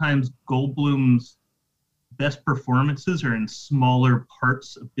oftentimes Goldblum's best performances are in smaller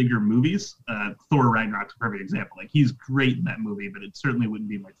parts of bigger movies. Thor Ragnarok's a perfect example. Like, he's great in that movie, but it certainly wouldn't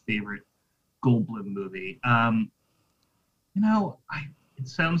be my favorite Goldblum movie. It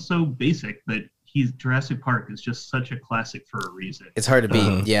sounds so basic, but Jurassic Park is just such a classic for a reason. It's hard to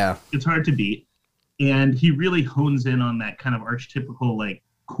beat. Yeah. It's hard to beat. And he really hones in on that kind of archetypical, like,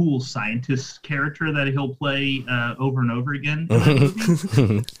 cool scientist character that he'll play over and over again in that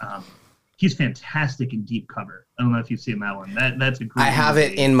movie. He's fantastic in Deep Cover. I don't know if you've seen that one. That's a great I have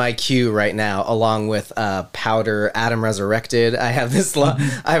movie. it in my queue right now, along with Powder, Adam Resurrected. I have this I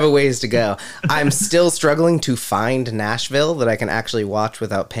have a ways to go. I'm still struggling to find Nashville that I can actually watch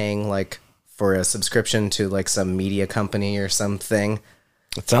without paying like for a subscription to like some media company or something.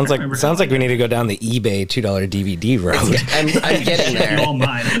 It sounds like we need to go down the eBay $2 DVD road. I'm getting there. All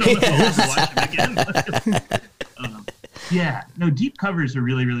mine. I don't know if I'll watch them again. Yeah, no, Deep Cover is a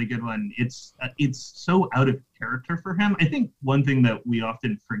really, really good one. It's so out of character for him. I think one thing that we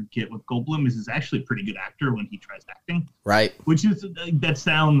often forget with Goldblum is he's actually a pretty good actor when he tries acting. Right. Which is, that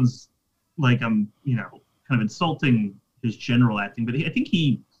sounds like I'm, kind of insulting his general acting, but I think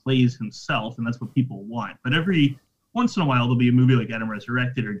he plays himself, and that's what people want. But every once in a while, there'll be a movie like Adam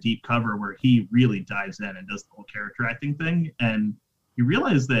Resurrected or Deep Cover where he really dives in and does the whole character acting thing, and you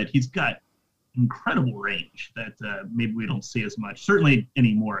realize that he's got incredible range that maybe we don't see as much, certainly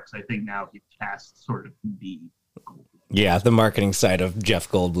anymore, because I think now he's cast sort of the Goldblum. Yeah, the marketing side of Jeff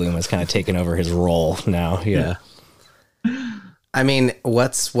Goldblum has kind of taken over his role now. Yeah. I mean,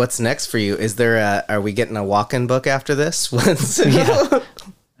 what's next for you? Is there are we getting a walk-in book after this?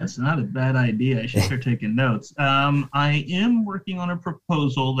 That's not a bad idea. I should start taking notes. I am working on a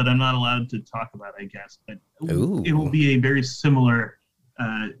proposal that I'm not allowed to talk about, I guess, but it will be a very similar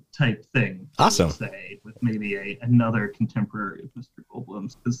type thing. Awesome. I would say, with maybe another contemporary of Mr.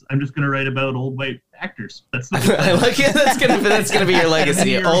 Goldblum's, because I'm just going to write about old white actors. That's the I like it. That's gonna be your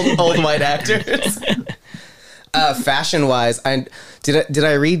legacy. old white actors. Fashion wise, did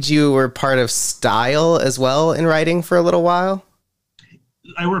I read you were part of Style as well in writing for a little while?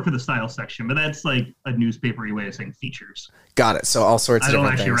 I work for the style section, but that's like a newspapery way of saying features. Got it. So all sorts of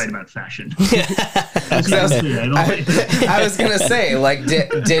different things. I don't actually write about fashion. I was gonna say, like,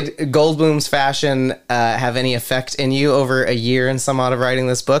 did Goldblum's fashion have any effect in you over a year and some odd of writing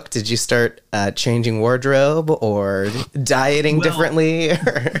this book? Did you start changing wardrobe or dieting differently?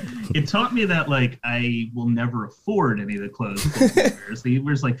 It taught me that, like, I will never afford any of the clothes Goldblum wears. He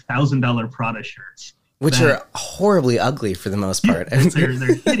wears like $1,000 Prada shirts, which are horribly ugly for the most part. They're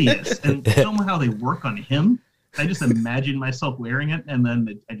hideous, and somehow they work on him. I just imagine myself wearing it, and then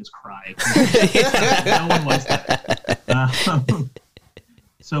I just cry. No one wants that.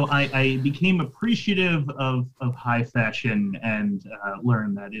 So I became appreciative of high fashion and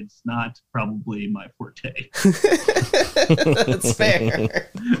learned that it's not probably my forte. That's fair.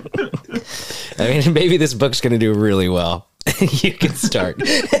 I mean, maybe this book's going to do really well. You can start.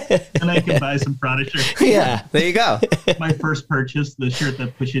 And I can buy some Prada shirts. Yeah, there you go. My first purchase, the shirt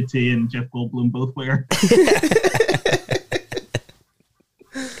that Pusha T and Jeff Goldblum both wear.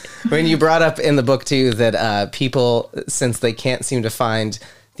 When you brought up in the book, too, that people, since they can't seem to find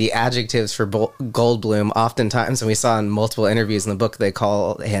the adjectives for Goldblum, oftentimes, and we saw in multiple interviews in the book, they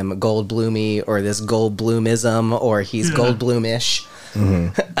call him Goldbloomy or this Goldblumism or he's Goldbloomish.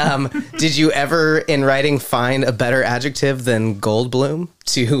 Mm-hmm. Did you ever, in writing, find a better adjective than Goldblum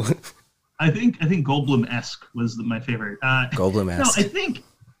to... I think Goldblum-esque was my favorite. Goldblum-esque. No, I think,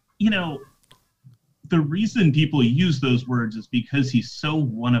 the reason people use those words is because he's so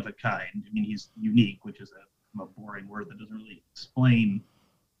one of a kind. I mean, he's unique, which is a boring word that doesn't really explain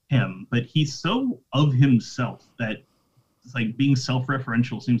him, but he's so of himself that it's like being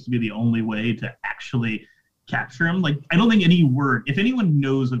self-referential seems to be the only way to actually capture him. Like, I don't think any word, if anyone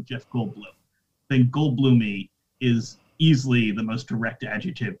knows of Jeff Goldblum, then Goldbloomy is easily the most direct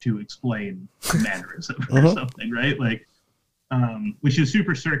adjective to explain a mannerism or something, right? Like, which is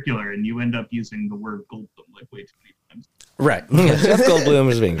super circular, and you end up using the word Goldblum like way too many times. Right. Yeah, Jeff Goldblum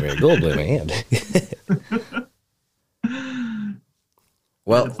is being very Goldbloomy.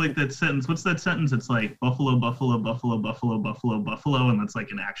 Well, it's like that sentence. What's that sentence? It's like buffalo, buffalo, buffalo, buffalo, buffalo, buffalo, and that's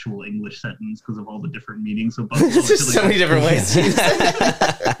like an actual English sentence because of all the different meanings of buffalo. There's so many different ways to use it.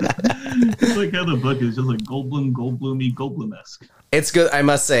 It's like how the book is just like Goldblum, Goldbloomy, Goldblum-esque. It's good. I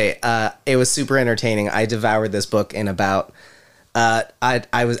must say, it was super entertaining. I devoured this book in about...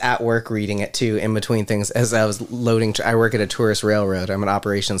 I was at work reading it too in between things as I was loading. I work at a tourist railroad. I'm an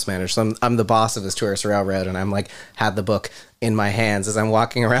operations manager, so I'm the boss of this tourist railroad, and I'm like had the book in my hands as I'm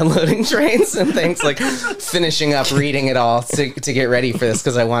walking around loading trains and things, like finishing up reading it all to get ready for this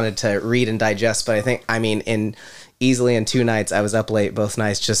because I wanted to read and digest. But I think, in 2 nights, I was up late both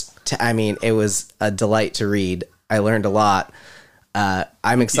nights. It was a delight to read. I learned a lot.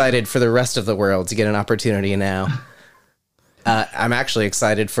 I'm excited for the rest of the world to get an opportunity now. I'm actually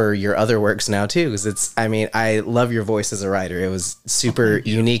excited for your other works now too, because I love your voice as a writer. It was super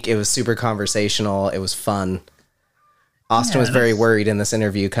unique. It was super conversational. It was fun. Austin was very worried in this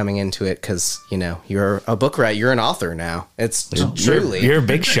interview coming into it because, you're a book writer. You're an author now. It's truly. You're a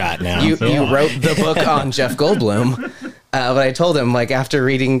big shot now. You wrote the book on Jeff Goldblum. But I told him, after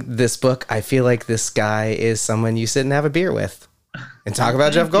reading this book, I feel like this guy is someone you sit and have a beer with and talk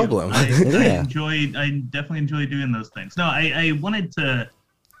about Jeff Goldblum. I definitely enjoy doing those things. No, I wanted to...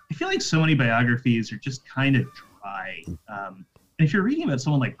 I feel like so many biographies are just kind of dry. And if you're reading about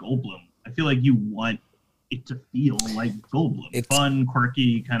someone like Goldblum, I feel like you want it to feel like Goldblum. It's fun,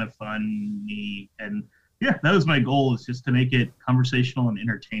 quirky, kind of funny. And yeah, that was my goal, is just to make it conversational and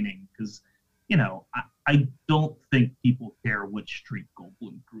entertaining. Because, I don't think people care which street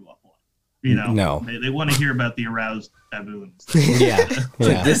Goldblum grew up on. No. They want to hear about the aroused baboons. Yeah.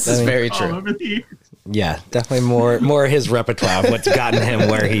 This is very true. All over the years. Yeah, definitely more his repertoire of what's gotten him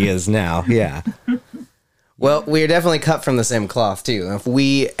where he is now. Yeah. Well, we are definitely cut from the same cloth, too. If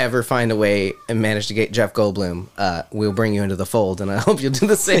we ever find a way and manage to get Jeff Goldblum, we'll bring you into the fold, and I hope you'll do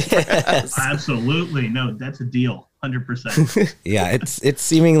the same for us. Absolutely. No, that's a deal. 100%. Yeah, it's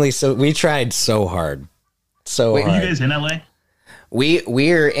seemingly so... We tried so hard. Are you guys in LA?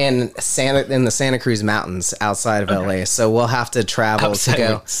 We're in the Santa Cruz Mountains outside of LA, so we'll have to travel to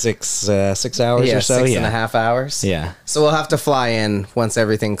go like 6 hours or so. 6.5 hours. Yeah. So we'll have to fly in once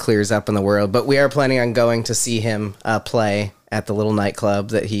everything clears up in the world. But we are planning on going to see him play at the little nightclub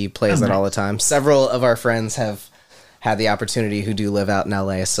that he plays at all the time. Several of our friends have had the opportunity who do live out in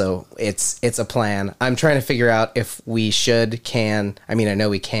LA, so it's a plan. I'm trying to figure out if we I know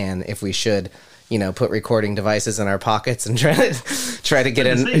we can, if we should put recording devices in our pockets and try to get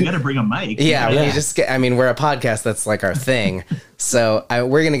in. You got to bring a mic. Yeah, we're a podcast. That's like our thing. So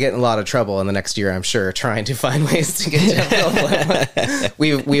we're going to get in a lot of trouble in the next year, I'm sure, trying to find ways to get Jeff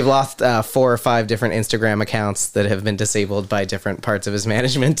Goldblum. We've lost 4 or 5 different Instagram accounts that have been disabled by different parts of his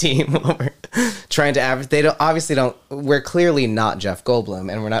management team. Trying to they don't. We're clearly not Jeff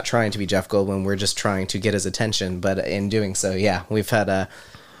Goldblum, and we're not trying to be Jeff Goldblum. We're just trying to get his attention. But in doing so, yeah, we've had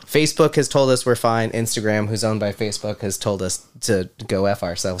Facebook has told us we're fine. Instagram, who's owned by Facebook, has told us to go F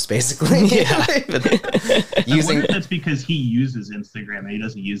ourselves, basically. Yeah. I wonder if that's because he uses Instagram and he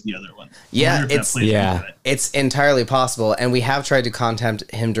doesn't use the other one. Yeah, it's entirely possible. And we have tried to contact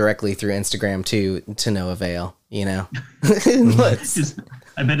him directly through Instagram to no avail,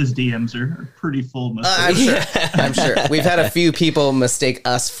 I bet his DMs are pretty full. I'm sure. We've had a few people mistake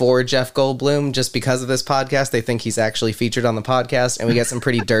us for Jeff Goldblum just because of this podcast. They think he's actually featured on the podcast, and we get some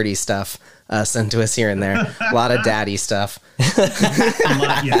pretty dirty stuff sent to us here and there. A lot of daddy stuff.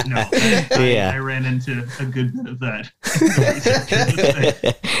 I ran into a good bit of that.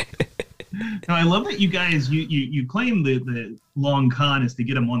 No, I love that you guys you claim the long con is to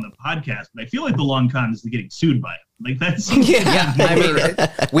get him on the podcast, but I feel like the long con is to getting sued by him. Like that's I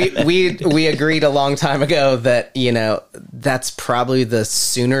mean, we agreed a long time ago that that's probably the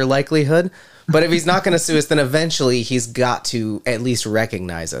sooner likelihood. But if he's not going to sue us, then eventually he's got to at least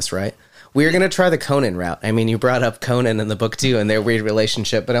recognize us, right? We're going to try the Conan route. I mean, you brought up Conan in the book too, and their weird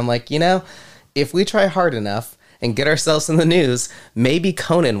relationship. But I'm like, if we try hard enough and get ourselves in the news, maybe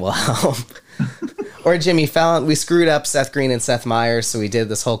Conan will help. Or Jimmy Fallon. We screwed up Seth Green and Seth Meyers, so we did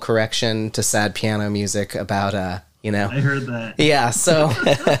this whole correction to sad piano music about, I heard that. Yeah, so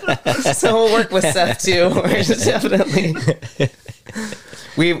we'll work with Seth too. We're just definitely...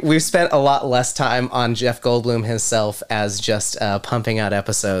 We've spent a lot less time on Jeff Goldblum himself as just pumping out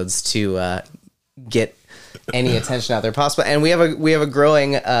episodes to get any attention out there possible. And we have a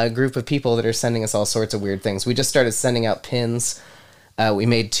growing group of people that are sending us all sorts of weird things. We just started sending out pins. We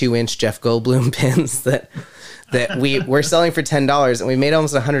made 2-inch Jeff Goldblum pins that we're selling for $10, and we made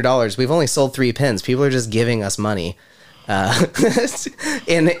almost $100. We've only sold 3 pins. People are just giving us money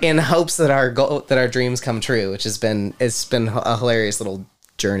in hopes that our dreams come true, which it's been a hilarious little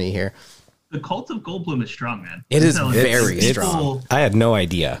journey here. The cult of Goldblum is strong, man. It is very strong. I had no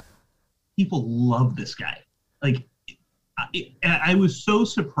idea. People love this guy. Like, I was so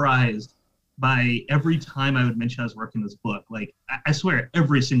surprised by every time I would mention I was working this book. Like, I swear,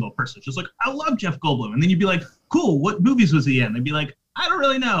 every single person just like, I love Jeff Goldblum. And then you'd be like, cool, what movies was he in? They'd be like, I don't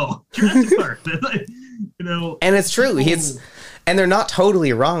really know. Jurassic Park. And it's true. And they're not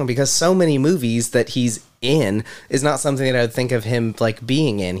totally wrong, because so many movies that he's in is not something that I would think of him like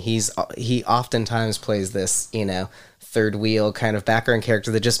being in. He oftentimes plays this, third wheel kind of background character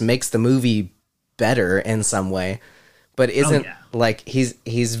that just makes the movie better in some way, but isn't like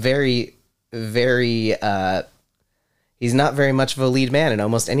he's very, very he's not very much of a lead man in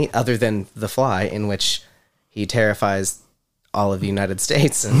almost any other than The Fly, in which he terrifies all of the United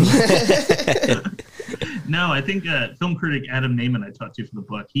States. No, I think film critic Adam Naiman I talked to for the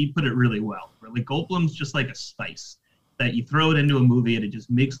book, he put it really well. Where, like, Goldblum's just like a spice that you throw it into a movie and it just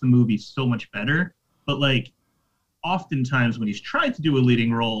makes the movie so much better. But like, oftentimes when he's tried to do a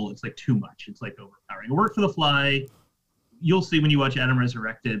leading role, it's like too much. It's like overpowering. It worked for The Fly. You'll see when you watch Adam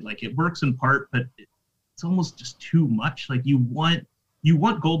Resurrected, like it works in part, but it's almost just too much. Like you want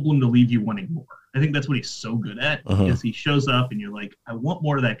Goldblum to leave you wanting more. I think that's what he's so good at, because he shows up and you're like, I want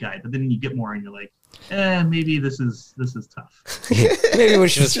more of that guy. But then you get more and you're like, maybe this is tough. Maybe we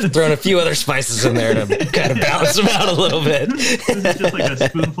should have thrown a few other spices in there to kind of balance them out a little bit. This is just like a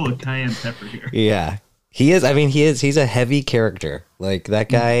spoonful of cayenne pepper here. Yeah. He is. I mean, he's a heavy character. Like that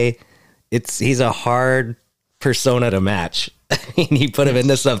guy, he's a hard persona to match. You put him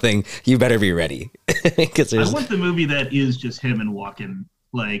into something, you better be ready. I want the movie that is just him and Walken.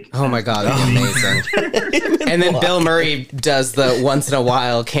 Like, oh my god, that's amazing. And then Bill Murray does the once in a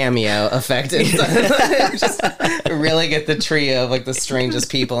while cameo effect. Just really get the trio of like the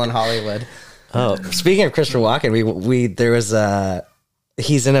strangest people in Hollywood. Oh, speaking of Christopher Walken, there was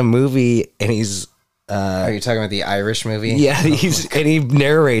he's in a movie and he's are you talking about the Irish movie? Yeah, and he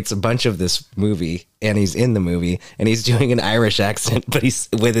narrates a bunch of this movie, and he's in the movie, and he's doing an Irish accent, but he's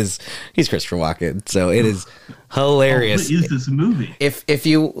Christopher Walken, so it is hilarious. What is this movie? If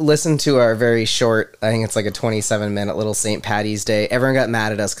you listen to our very short, I think it's like a 27-minute little St. Patty's Day, everyone got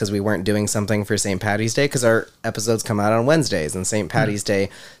mad at us because we weren't doing something for St. Patty's Day, because our episodes come out on Wednesdays, and St. Patty's Day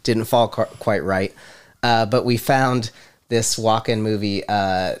didn't fall quite right. But we found this Walken movie,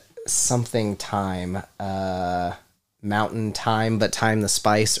 something time, Mountain Time, but Time the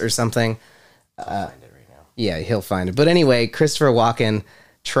Spice or something. Yeah, he'll find it. But anyway, Christopher Walken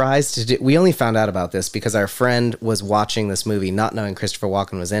tries to do... We only found out about this because our friend was watching this movie not knowing Christopher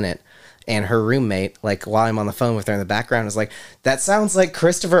Walken was in it. And her roommate, like, while I'm on the phone with her in the background, is like, that sounds like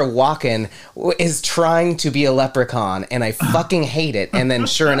Christopher Walken is trying to be a leprechaun, and I fucking hate it. And then,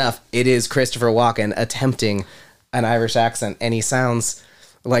 sure enough, it is Christopher Walken attempting an Irish accent, and he sounds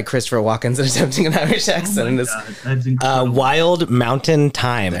like Christopher Walken's attempting an Irish accent. Oh my God, that's incredible. Wild Mountain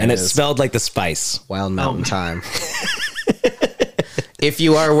Thyme, and it's is. spelled like the spice. Wild Mountain Thyme. If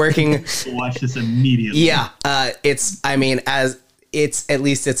you are working... Watch this immediately. Yeah, it's at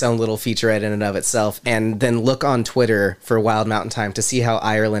least its own little featurette in and of itself. And then look on Twitter for Wild Mountain Thyme to see how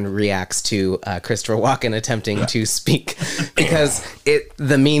Ireland reacts to Christopher Walken attempting to speak, because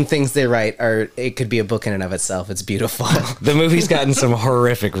the mean things they write it could be a book in and of itself. It's beautiful. The movie's gotten some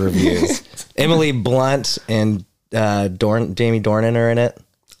horrific reviews. Emily Blunt and Jamie Dornan are in it,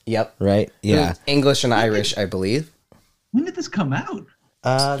 Yep. right? Yeah. English and Irish, I believe. When did this come out?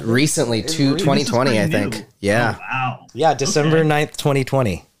 Recently, 2020, I pretty think. new. Yeah. Oh, wow. Yeah, December 9th,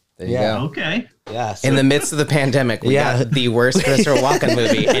 2020. There you go. Okay. Yeah. In the midst of the pandemic, we Yeah. got the worst Christopher Walken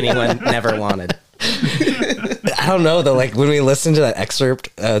movie anyone never wanted. I don't know though. Like when we listened to that excerpt,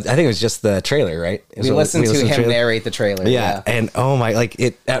 I think it was just the trailer, right? We listened to him narrate the trailer. Yeah, and oh my, like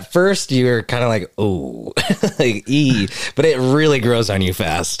it. At first, you're kind of like, oh, like but it really grows on you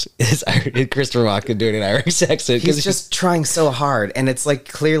fast. It's Christopher Walken doing an Irish accent. He's just trying so hard, and it's like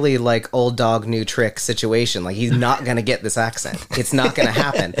clearly like old dog new trick situation. Like he's not gonna get this accent. It's not gonna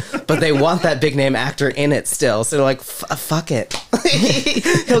happen. But they want that big name actor in it still, so they're like, fuck it.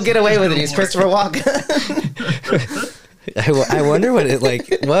 He'll get away with it. He's Christopher Walken. I wonder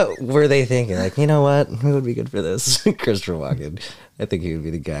what were they thinking? Like, you know what? Who would be good for this? Christopher Walken. I think he would be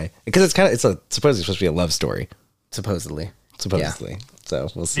the guy. Because it's supposedly supposed to be a love story. Supposedly. So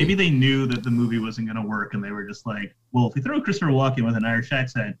we'll see. Maybe they knew that the movie wasn't going to work, and they were just like, well, if we throw Christopher Walken with an Irish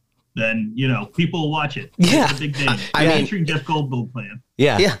accent, then, people will watch it. Yeah. It's a big thing. I mean- Featuring Jeff Goldblum playing.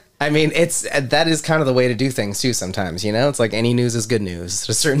 Yeah. Yeah. I mean, that is kind of the way to do things too sometimes, It's like any news is good news at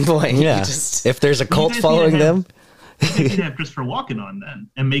a certain point. Yeah. You just, If there's a cult guys need to following have- them. You need to have Christopher Walken on then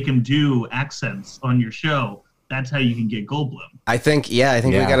and make him do accents on your show. That's how you can get Goldblum. I think we Yeah.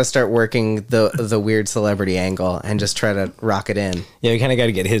 got to start working the weird celebrity angle and just try to rock it in. Yeah, we kind of got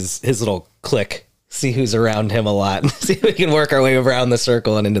to get his little clique. See who's around him a lot. See if we can work our way around the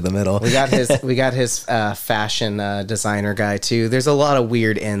circle and into the middle. We got his fashion designer guy too. There's a lot of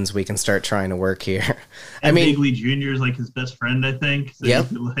weird ends we can start trying to work here. And Bigley Jr. is like his best friend, I think. So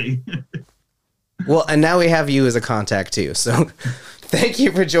Yep. you could, Well, and now we have you as a contact too. So thank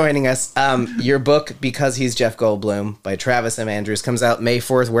you for joining us. Your book, Because He's Jeff Goldblum by Travis M. Andrews, comes out May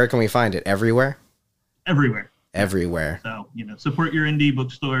 4th. Where can we find it? Everywhere? everywhere. Everywhere. So, support your indie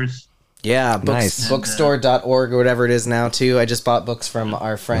bookstores. Yeah, Nice. bookstore.org or whatever it is now too. I just bought books from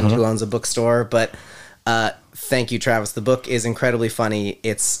our friend who owns a bookstore, but thank you, Travis. The book is incredibly funny.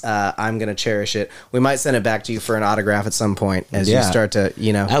 It's I'm gonna cherish it. We might send it back to you for an autograph at some point as you Yeah. start to,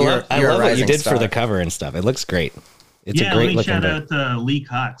 I love a what you rising did star. for the cover and stuff. It looks great. It's a Let great me looking shout book. out Lee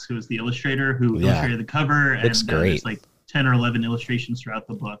Cox, who was the illustrator who Yeah. illustrated the cover. And Looks great. there's like 10 or 11 illustrations throughout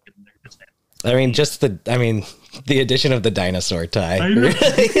the book, and they're just I mean, the addition of the dinosaur tie. I know.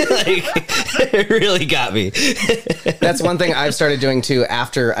 It really got me. That's one thing I've started doing too.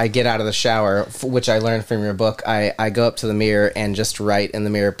 After I get out of the shower, which I learned from your book, I go up to the mirror and just write in the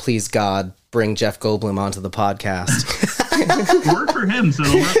mirror, "Please God, bring Jeff Goldblum onto the podcast." Work for him, so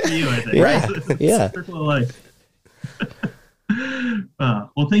it'll work for you, I think. Right. Yeah. Circle of life.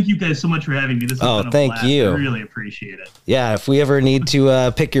 Well, thank you guys so much for having me. This has been a thank blast. you. I really appreciate it. Yeah, if we ever need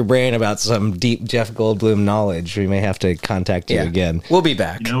to pick your brain about some deep Jeff Goldblum knowledge, we may have to contact you again. We'll be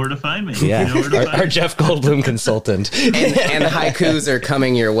back. You know where to find me. Yeah, You know where to find our me. Jeff Goldblum consultant. And haikus are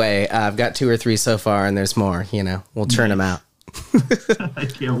coming your way. I've got 2 or 3 so far, and there's more. We'll churn them out. I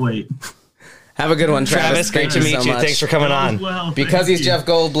can't wait. Have a good one, Travis. Travis, great to Thank meet so you. much. Thanks for coming on. Well, Because thank He's you. Jeff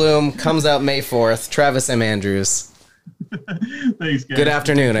Goldblum comes out May 4th. Travis M. Andrews. Thanks, guys. Good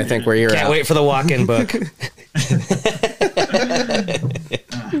afternoon, I think, where you're Can't at. wait for the walk-in book.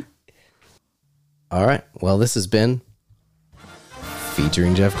 All right. Well, this has been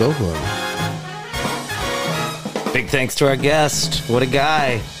featuring Jeff Goldblum. Big thanks to our guest. What a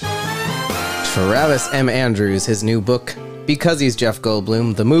guy. Travis M. Andrews, his new book, Because He's Jeff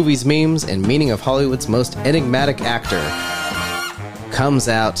Goldblum, The Movies, Memes, and Meaning of Hollywood's Most Enigmatic Actor, comes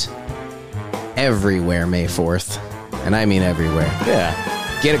out everywhere May 4th. And I mean everywhere.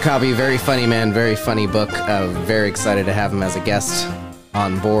 Yeah. Get a copy. Very funny man. Very funny book. Very excited to have him as a guest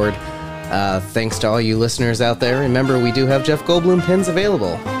on board. Thanks to all you listeners out there. Remember, we do have Jeff Goldblum pins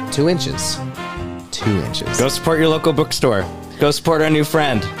available. 2 inches. 2 inches. Go support your local bookstore. Go support our new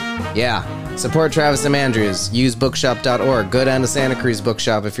friend. Yeah. Support Travis and Andrews. Use bookshop.org. Go down to Santa Cruz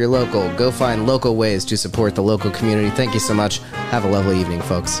Bookshop if you're local. Go find local ways to support the local community. Thank you so much. Have a lovely evening,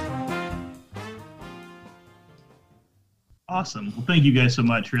 folks. Awesome. Well, thank you guys so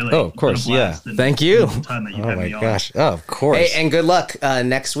much. Really. Oh, of course, yeah. Thank you. The time that you Oh had my me on. gosh. Oh, of course. Hey, and good luck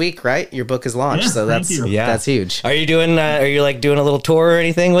next week, right? Your book is launched, Yeah, so thank that's you. Yeah. that's huge. Are you doing a little tour or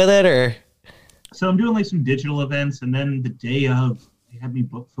anything with it, or? So I'm doing like some digital events, and then the day of, they had me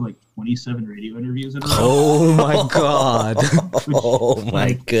booked for like 27 radio interviews in a row. Oh my god. Oh my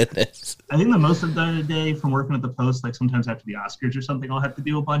like, goodness. I think the most I've done in a day from working at the Post, like sometimes after the Oscars or something, I'll have to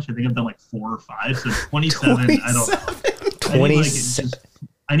do a bunch. I think I've done like 4 or 5. So 27, I don't know. 27.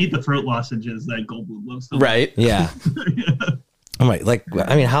 I need the throat lozenges that Goldblum loves. So Right. Yeah. Oh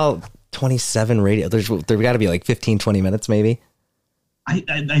my, how 27 radio? There got to be like 15, 20 minutes maybe. I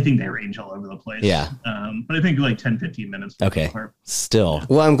think they range all over the place. Yeah. But I think like 10, 15 minutes. for the Okay. most part. Still.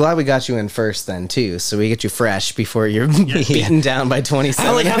 Well, I'm glad we got you in first then too, so we get you fresh before you're beaten down by 27. I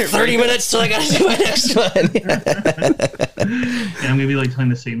only have 30 minutes till I got to do my next one. Yeah, I'm gonna be like telling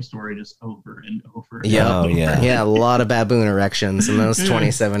the same story just over and over. And Yeah. Oh, yeah. Yeah, a lot of baboon erections in those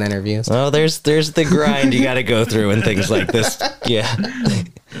 27 interviews. Oh, there's the grind you got to go through and things like this. Yeah.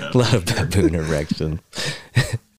 A lot of baboon erection.